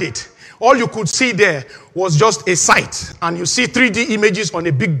designed it, all you could see there was just a site, and you see 3D images on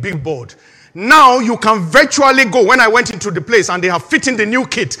a big, big board. Now you can virtually go. When I went into the place and they have fit in the new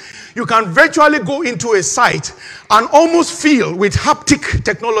kit, you can virtually go into a site and almost feel, with haptic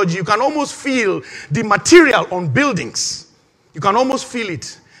technology, you can almost feel the material on buildings. You can almost feel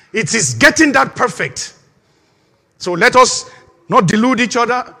it. It is getting that perfect. So let us not delude each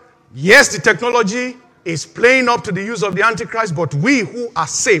other. Yes, the technology is playing up to the use of the Antichrist, but we who are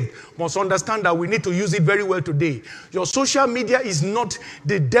saved must understand that we need to use it very well today. Your social media is not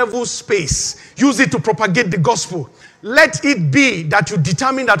the devil's space. Use it to propagate the gospel. Let it be that you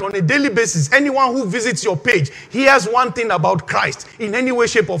determine that on a daily basis, anyone who visits your page hears one thing about Christ in any way,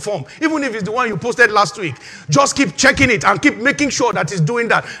 shape, or form. Even if it's the one you posted last week. Just keep checking it and keep making sure that it's doing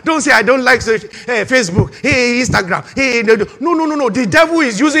that. Don't say, I don't like Facebook, Instagram. No. The devil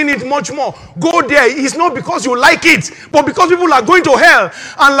is using it much more. Go there. It's not because you like it, but because people are going to hell.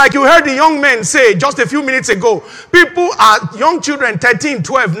 And like you heard the young men say just a few minutes ago, people are young children, 13,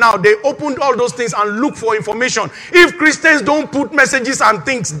 12 now. They opened all those things and look for information. If Christians don't put messages and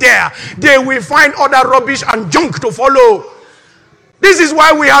things there, they will find other rubbish and junk to follow. This is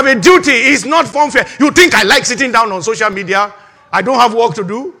why we have a duty. It's not funfair. You think I like sitting down on social media? I don't have work to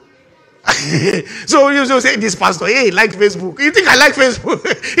do? So you say, this pastor, hey, like Facebook. You think I like Facebook?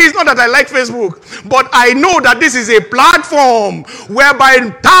 It's not that I like Facebook, but I know that this is a platform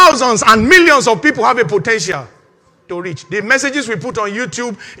whereby thousands and millions of people have a potential to reach. The messages we put on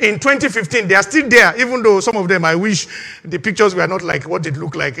YouTube in 2015, they are still there, even though some of them, I wish the pictures were not like what it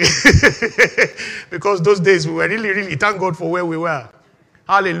looked like. Because those days we were really, thank God for where we were.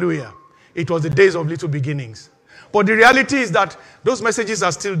 Hallelujah. It was the days of little beginnings. But the reality is that those messages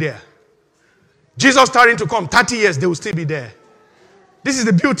are still there. Jesus starting to come, 30 years, they will still be there. This is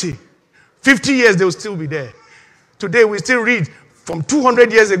the beauty. 50 years, they will still be there. Today, we still read from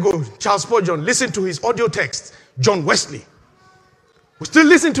 200 years ago, Charles Spurgeon, listen to his audio text, John Wesley. We still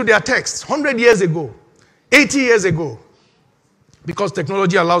listen to their texts 100 years ago, 80 years ago, because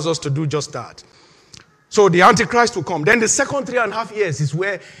technology allows us to do just that. So the Antichrist will come. Then the second 3.5 years is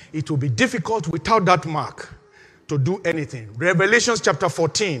where it will be difficult without that mark to do anything. Revelations chapter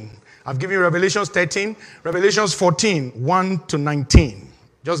 14. I've given you Revelations 13, Revelations 14, 1 to 19.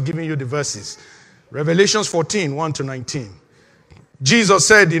 Just giving you the verses. Revelations 14, 1 to 19. Jesus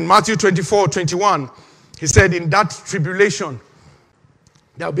said in Matthew 24, 21, he said, in that tribulation,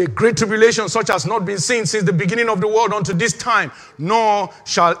 there will be a great tribulation such as not been seen since the beginning of the world unto this time, nor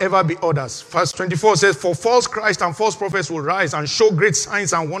shall ever be others. Verse 24 says, for false Christ and false prophets will rise and show great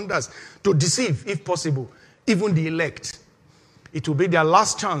signs and wonders to deceive, if possible, even the elect. It will be their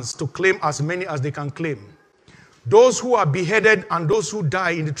last chance to claim as many as they can claim. Those who are beheaded and those who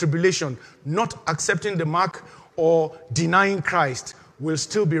die in the tribulation, not accepting the mark or denying Christ, will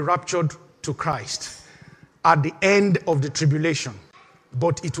still be raptured to Christ at the end of the tribulation.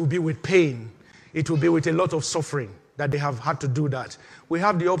 But it will be with pain. It will be with a lot of suffering that they have had to do that. We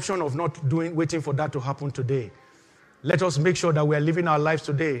have the option of not waiting for that to happen today. Let us make sure that we are living our lives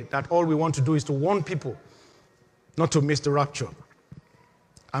today, that all we want to do is to warn people not to miss the rapture.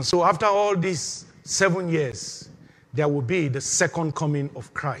 And so after all these 7 years, there will be the second coming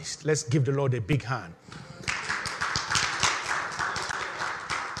of Christ. Let's give the Lord a big hand.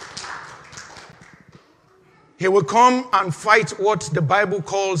 He will come and fight what the Bible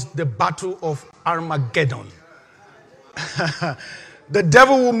calls the battle of Armageddon. The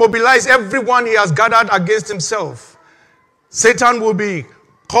devil will mobilize everyone he has gathered against himself. Satan will be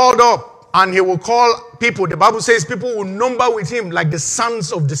called up and he will call people. The Bible says people will number with him like the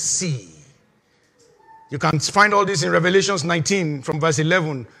sands of the sea. You can find all this in Revelations 19 from verse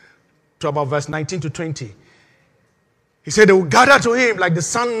 11 to about verse 19 to 20. He said they will gather to him like the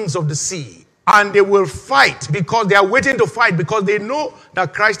sands of the sea. And they will fight because they are waiting to fight because they know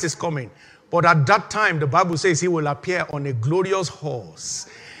that Christ is coming. But at that time, the Bible says he will appear on a glorious horse.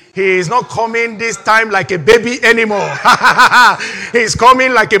 He is not coming this time like a baby anymore. He's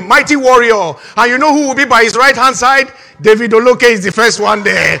coming like a mighty warrior. And you know who will be by his right hand side? David Oloke is the first one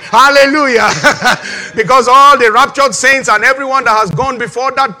there. Hallelujah. Because all the raptured saints and everyone that has gone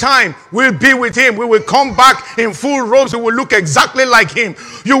before that time will be with him. We will come back in full robes. We will look exactly like him.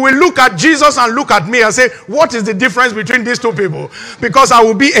 You will look at Jesus and look at me and say, what is the difference between these two people? Because I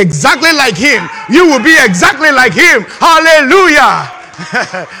will be exactly like him. You will be exactly like him. Hallelujah.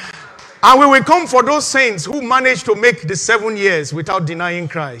 And we will come for those saints who managed to make the 7 years without denying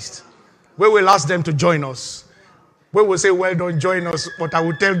Christ. We will ask them to join us. We will say, well, don't join us. But I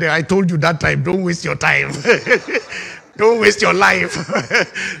will tell them, I told you that time, don't waste your time. Don't waste your life.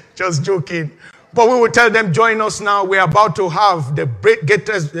 Just joking. But we will tell them, join us now. We're about to have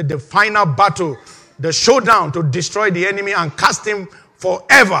the final battle, the showdown to destroy the enemy and cast him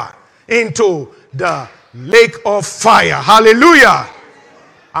forever into the lake of fire. Hallelujah.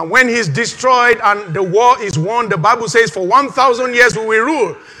 And when he's destroyed and the war is won, the Bible says for 1,000 years we will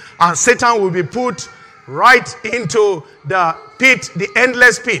rule. And Satan will be put right into the pit, the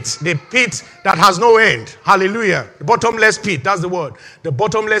endless pit, the pit that has no end. Hallelujah. The bottomless pit, that's the word. The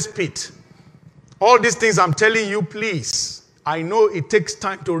bottomless pit. All these things I'm telling you, please, I know it takes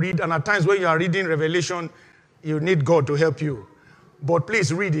time to read, and at times when you are reading Revelation, you need God to help you. But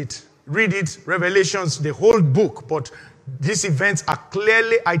please read it. Read it, Revelations, the whole book. But these events are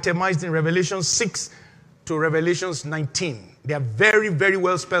clearly itemized in Revelation 6 to Revelation 19. They are very, very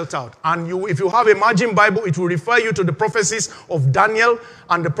well spelled out. And if you have a margin Bible, it will refer you to the prophecies of Daniel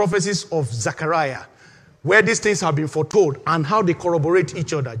and the prophecies of Zechariah, where these things have been foretold and how they corroborate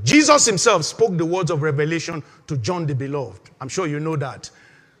each other. Jesus himself spoke the words of revelation to John the Beloved. I'm sure you know that.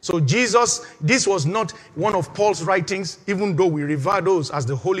 So this was not one of Paul's writings, even though we revere those as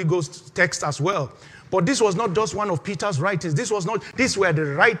the Holy Ghost text as well. But this was not just one of Peter's writings. These were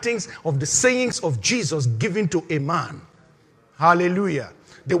the writings of the sayings of Jesus given to a man. Hallelujah.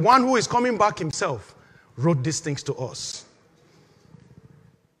 The one who is coming back himself wrote these things to us.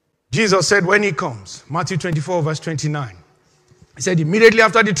 Jesus said when he comes, Matthew 24 verse 29, he said immediately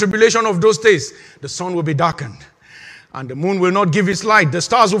after the tribulation of those days, the sun will be darkened and the moon will not give its light. The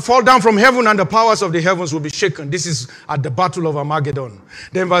stars will fall down from heaven and the powers of the heavens will be shaken. This is at the battle of Armageddon.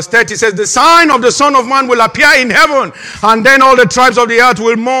 Then verse 30 says, the sign of the Son of Man will appear in heaven, and then all the tribes of the earth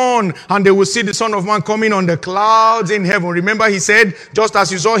will mourn, and they will see the Son of Man coming on the clouds in heaven. Remember he said, just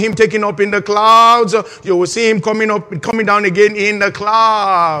as you saw him taken up in the clouds, you will see him coming down again in the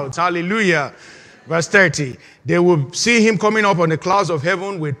clouds. Hallelujah. Verse 30, they will see him coming up on the clouds of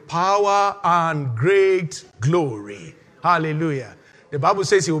heaven with power and great glory. Hallelujah. The Bible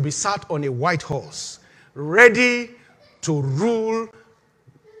says he will be sat on a white horse, ready to rule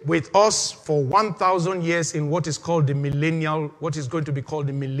with us for 1,000 years in what is going to be called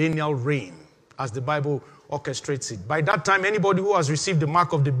the millennial reign, as the Bible orchestrates it. By that time, anybody who has received the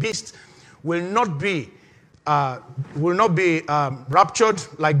mark of the beast will not be raptured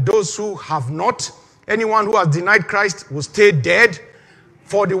like those who have not. Anyone who has denied Christ will stay dead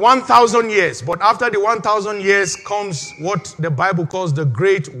for the 1,000 years. But after the 1,000 years comes what the Bible calls the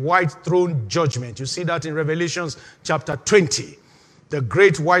great white throne judgment. You see that in Revelation chapter 20. The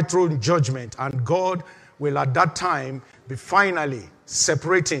great white throne judgment. And God will at that time be finally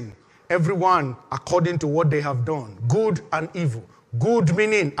separating everyone according to what they have done. Good and evil. Good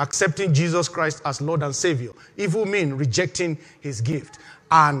meaning accepting Jesus Christ as Lord and Savior. Evil meaning rejecting his gift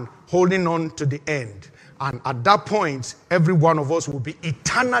and holding on to the end. And at that point, every one of us will be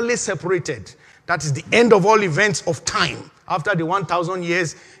eternally separated. That is the end of all events of time. After the 1,000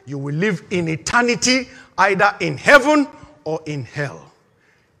 years, you will live in eternity, either in heaven or in hell.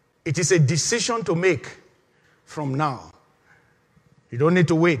 It is a decision to make from now. You don't need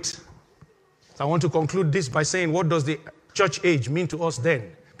to wait. So I want to conclude this by saying, what does the church age mean to us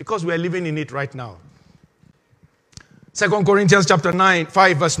then? Because we are living in it right now. 2 Corinthians chapter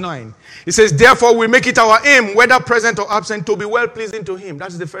 5 verse 9. It says, therefore we make it our aim, whether present or absent, to be well-pleasing to him.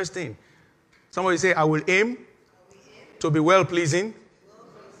 That's the first thing. Somebody say, I will aim to be well-pleasing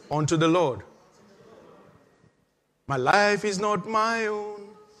unto the Lord. My life is not my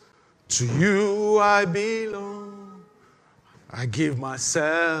own. To you I belong. I give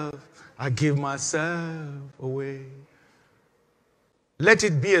myself away. Let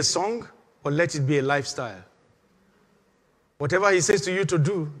it be a song or let it be a lifestyle. Whatever he says to you to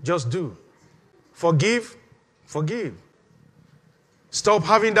do, just do. Forgive. Stop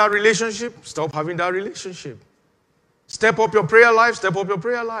having that relationship. Step up your prayer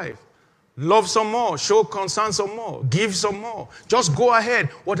life. Love some more. Show concern some more. Give some more. Just go ahead.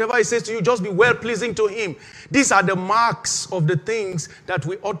 Whatever he says to you, just be well-pleasing to him. These are the marks of the things that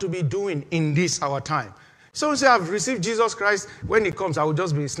we ought to be doing in this our time. Someone say, I've received Jesus Christ. When he comes, I will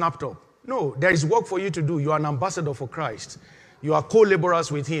just be snapped up. No, there is work for you to do. You are an ambassador for Christ. You are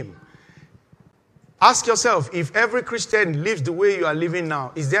co-laborers with him. Ask yourself, if every Christian lives the way you are living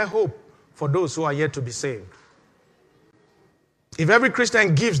now, is there hope for those who are yet to be saved? If every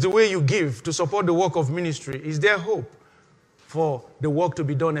Christian gives the way you give to support the work of ministry, is there hope for the work to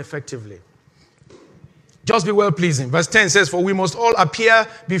be done effectively? Just be well-pleasing. Verse 10 says, for we must all appear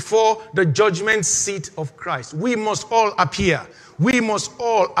before the judgment seat of Christ. We must all appear. Must.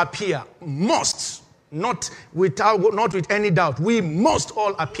 Not with any doubt. We must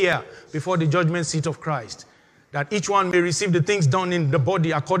all appear before the judgment seat of Christ, that each one may receive the things done in the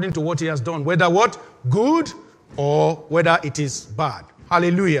body according to what he has done, whether what? Good or whether it is bad.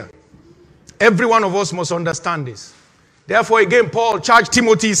 Hallelujah. Every one of us must understand this. Therefore, again, Paul charged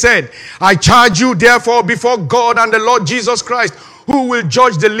Timothy, he said, I charge you therefore before God and the Lord Jesus Christ, who will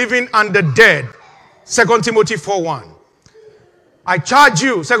judge the living and the dead. 2 Timothy 4:1. I charge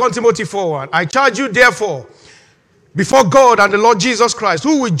you, 2 Timothy 4:1. I charge you therefore before God and the Lord Jesus Christ,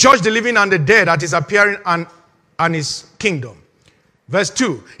 who will judge the living and the dead at his appearing and his kingdom. Verse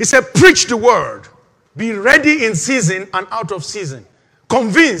 2. He said, preach the word. Be ready in season and out of season.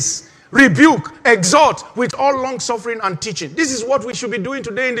 Convince, rebuke, exhort with all long suffering and teaching. This is what we should be doing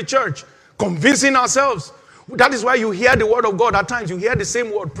today in the church. Convincing ourselves. That is why you hear the word of God at times. You hear the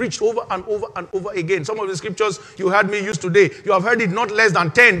same word preached over and over and over again. Some of the scriptures you heard me use today, you have heard it not less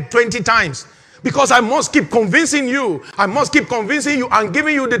than 10, 20 times. Because I must keep convincing you. I must keep convincing you and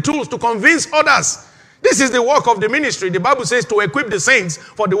giving you the tools to convince others. This is the work of the ministry. The Bible says to equip the saints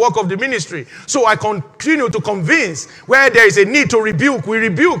for the work of the ministry. So I continue to convince. Where there is a need to rebuke, we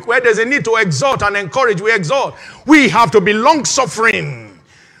rebuke. Where there's a need to exhort and encourage, we exhort. We have to be long-suffering.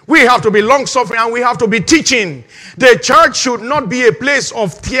 We have to be long-suffering and we have to be teaching. The church should not be a place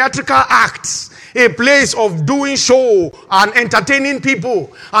of theatrical acts, a place of doing show and entertaining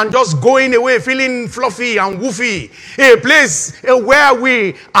people and just going away feeling fluffy and woofy. A place where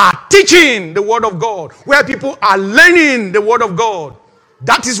we are teaching the word of God, where people are learning the word of God.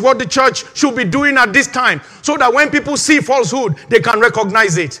 That is what the church should be doing at this time, so that when people see falsehood, they can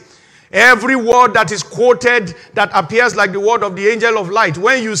recognize it. Every word that is quoted that appears like the word of the angel of light,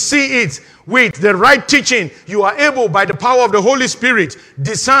 when you see it with the right teaching, you are able, by the power of the Holy Spirit,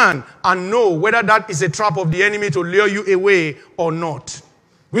 discern and know whether that is a trap of the enemy to lure you away or not.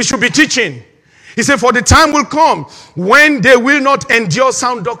 We should be teaching. He said, for the time will come when they will not endure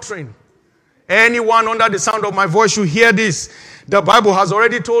sound doctrine. Anyone under the sound of my voice should hear this. The Bible has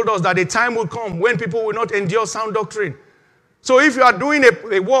already told us that a time will come when people will not endure sound doctrine. So if you are doing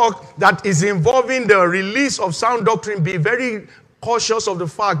a work that is involving the release of sound doctrine, be very cautious of the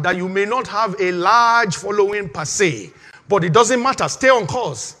fact that you may not have a large following per se. But it doesn't matter. Stay on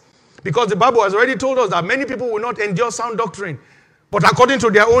course. Because the Bible has already told us that many people will not endure sound doctrine. But according to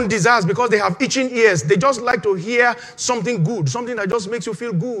their own desires, because they have itching ears, they just like to hear something good. Something that just makes you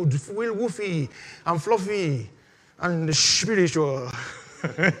feel good, feel woofy and fluffy and spiritual.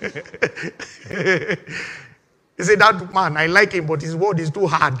 He said, that man, I like him, but his word is too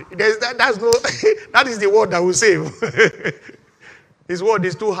hard. That is the word that will save. His word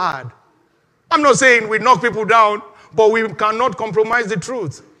is too hard. I'm not saying we knock people down, but we cannot compromise the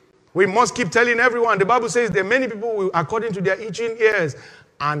truth. We must keep telling everyone. The Bible says that many people will, according to their itching ears,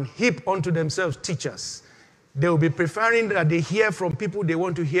 and heap unto themselves teachers. They will be preferring that they hear from people they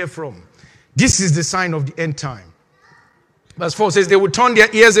want to hear from. This is the sign of the end time. Verse 4 says, they will turn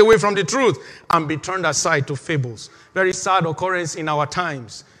their ears away from the truth and be turned aside to fables. Very sad occurrence in our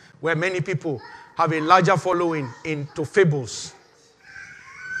times, where many people have a larger following into fables.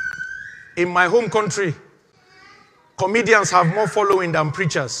 In my home country, comedians have more following than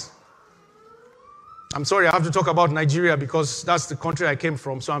preachers. I'm sorry, I have to talk about Nigeria because that's the country I came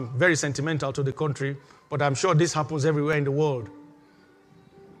from, so I'm very sentimental to the country, but I'm sure this happens everywhere in the world.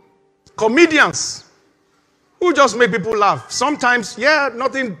 Comedians who just make people laugh. Sometimes,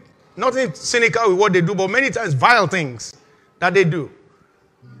 nothing cynical with what they do, but many times vile things that they do.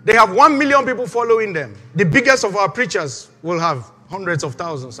 They have 1 million people following them. The biggest of our preachers will have hundreds of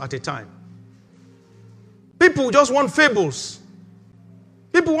thousands at a time. People just want fables.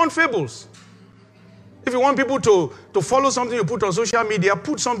 People want fables. If you want people to follow something you put on social media,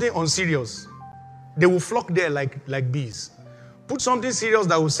 put something on serious. They will flock there like bees. Put something serious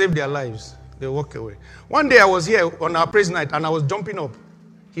that will save their lives. They walk away. One day I was here on our praise night and I was jumping up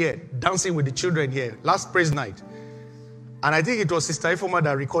here, dancing with the children here, last praise night. And I think it was Sister Ifoma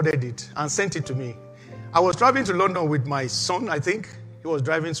that recorded it and sent it to me. I was traveling to London with my son, I think. He was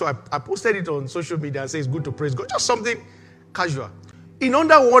driving, so I posted it on social media and said it's good to praise God. Just something casual. In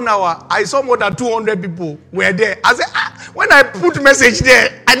under 1 hour, I saw more than 200 people were there. I said, when I put message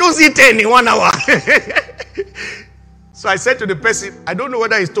there, I don't see 10 in 1 hour. So I said to the person, I don't know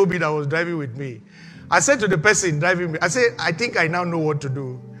whether it's Toby that was driving with me. I said to the person driving me, I said, I think I now know what to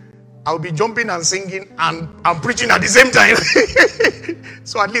do. I'll be jumping and singing and I'm preaching at the same time.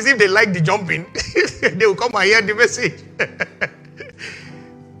 So at least if they like the jumping, they will come and hear the message.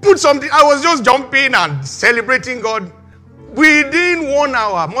 Put something, I was just jumping and celebrating God. Within 1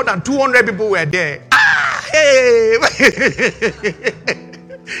 hour, more than 200 people were there. Hey!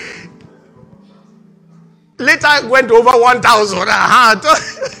 Later, I went to over 1,000.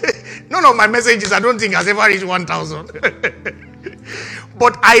 None of my messages, I don't think, has ever reached 1,000.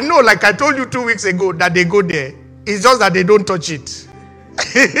 But I know, like I told you 2 weeks ago, that they go there. It's just that they don't touch it.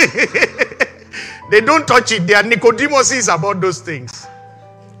 They don't touch it. They are Nicodemuses about those things.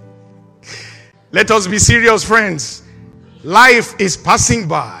 Let us be serious, friends. Life is passing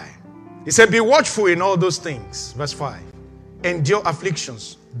by. He said, be watchful in all those things. Verse 5. Endure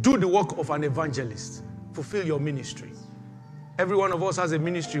afflictions. Do the work of an evangelist. Fulfill your ministry. Every one of us has a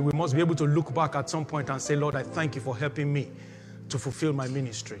ministry. We must be able to look back at some point and say, Lord, I thank you for helping me to fulfill my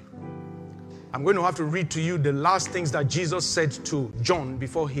ministry. I'm going to have to read to you the last things that Jesus said to John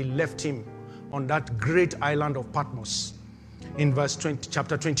before he left him on that great island of Patmos in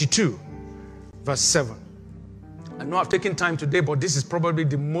chapter 22, verse 7. I know I've taken time today, but this is probably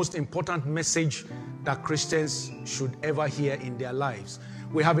the most important message that Christians should ever hear in their lives.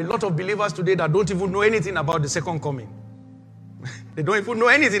 We have a lot of believers today that don't even know anything about the second coming. They don't even know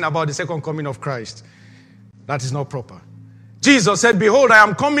anything about the second coming of Christ. That is not proper. Jesus said, behold, I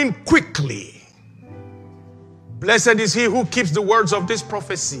am coming quickly. Blessed is he who keeps the words of this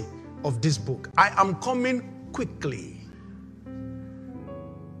prophecy of this book. I am coming quickly.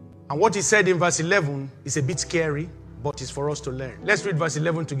 And what he said in verse 11 is a bit scary, but it's for us to learn. Let's read verse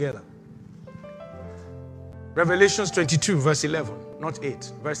 11 together. Revelations 22, verse 11. Not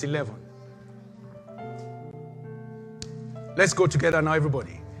 8, verse 11. Let's go together now,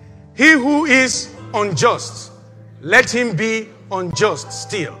 everybody. He who is unjust, let him be unjust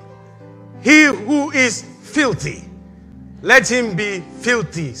still. He who is filthy, let him be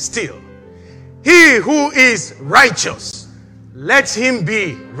filthy still. He who is righteous, let him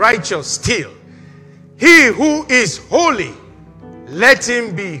be righteous still. He who is holy, let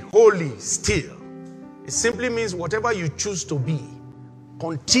him be holy still. It simply means whatever you choose to be,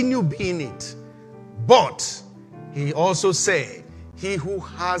 continue being it. But he also said, he who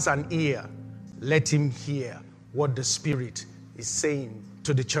has an ear, let him hear what the Spirit is saying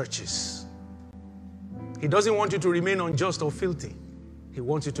to the churches. He doesn't want you to remain unjust or filthy. He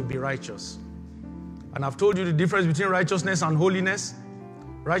wants you to be righteous. And I've told you the difference between righteousness and holiness.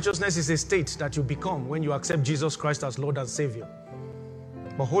 Righteousness is a state that you become when you accept Jesus Christ as Lord and Savior.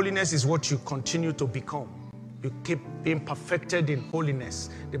 But holiness is what you continue to become. You keep being perfected in holiness.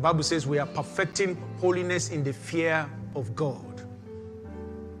 The Bible says we are perfecting holiness in the fear of God.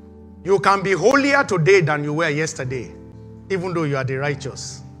 You can be holier today than you were yesterday, even though you are the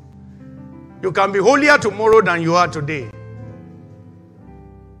righteous. You can be holier tomorrow than you are today.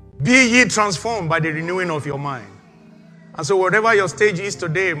 Be ye transformed by the renewing of your mind. And so whatever your stage is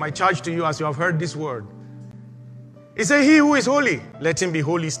today, my charge to you as you have heard this word, he said, he who is holy, let him be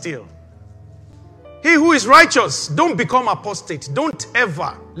holy still. He who is righteous, don't become apostate. Don't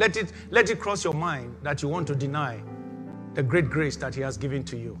ever let it cross your mind that you want to deny the great grace that he has given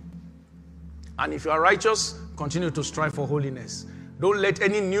to you. And if you are righteous, continue to strive for holiness. Don't let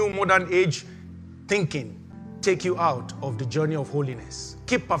any new modern age thinking take you out of the journey of holiness.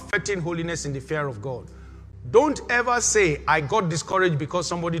 Keep perfecting holiness in the fear of God. Don't ever say, I got discouraged because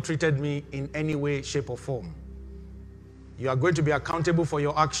somebody treated me in any way, shape, or form. You are going to be accountable for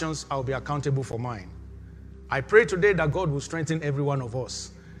your actions. I'll be accountable for mine. I pray today that God will strengthen every one of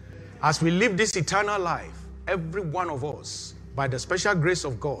us. As we live this eternal life, every one of us, by the special grace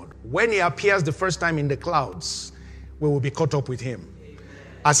of God, when he appears the first time in the clouds, we will be caught up with him.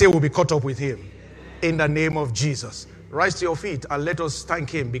 I say we'll be caught up with him. In the name of Jesus. Rise to your feet and let us thank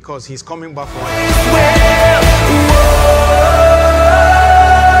him because he's coming back for us.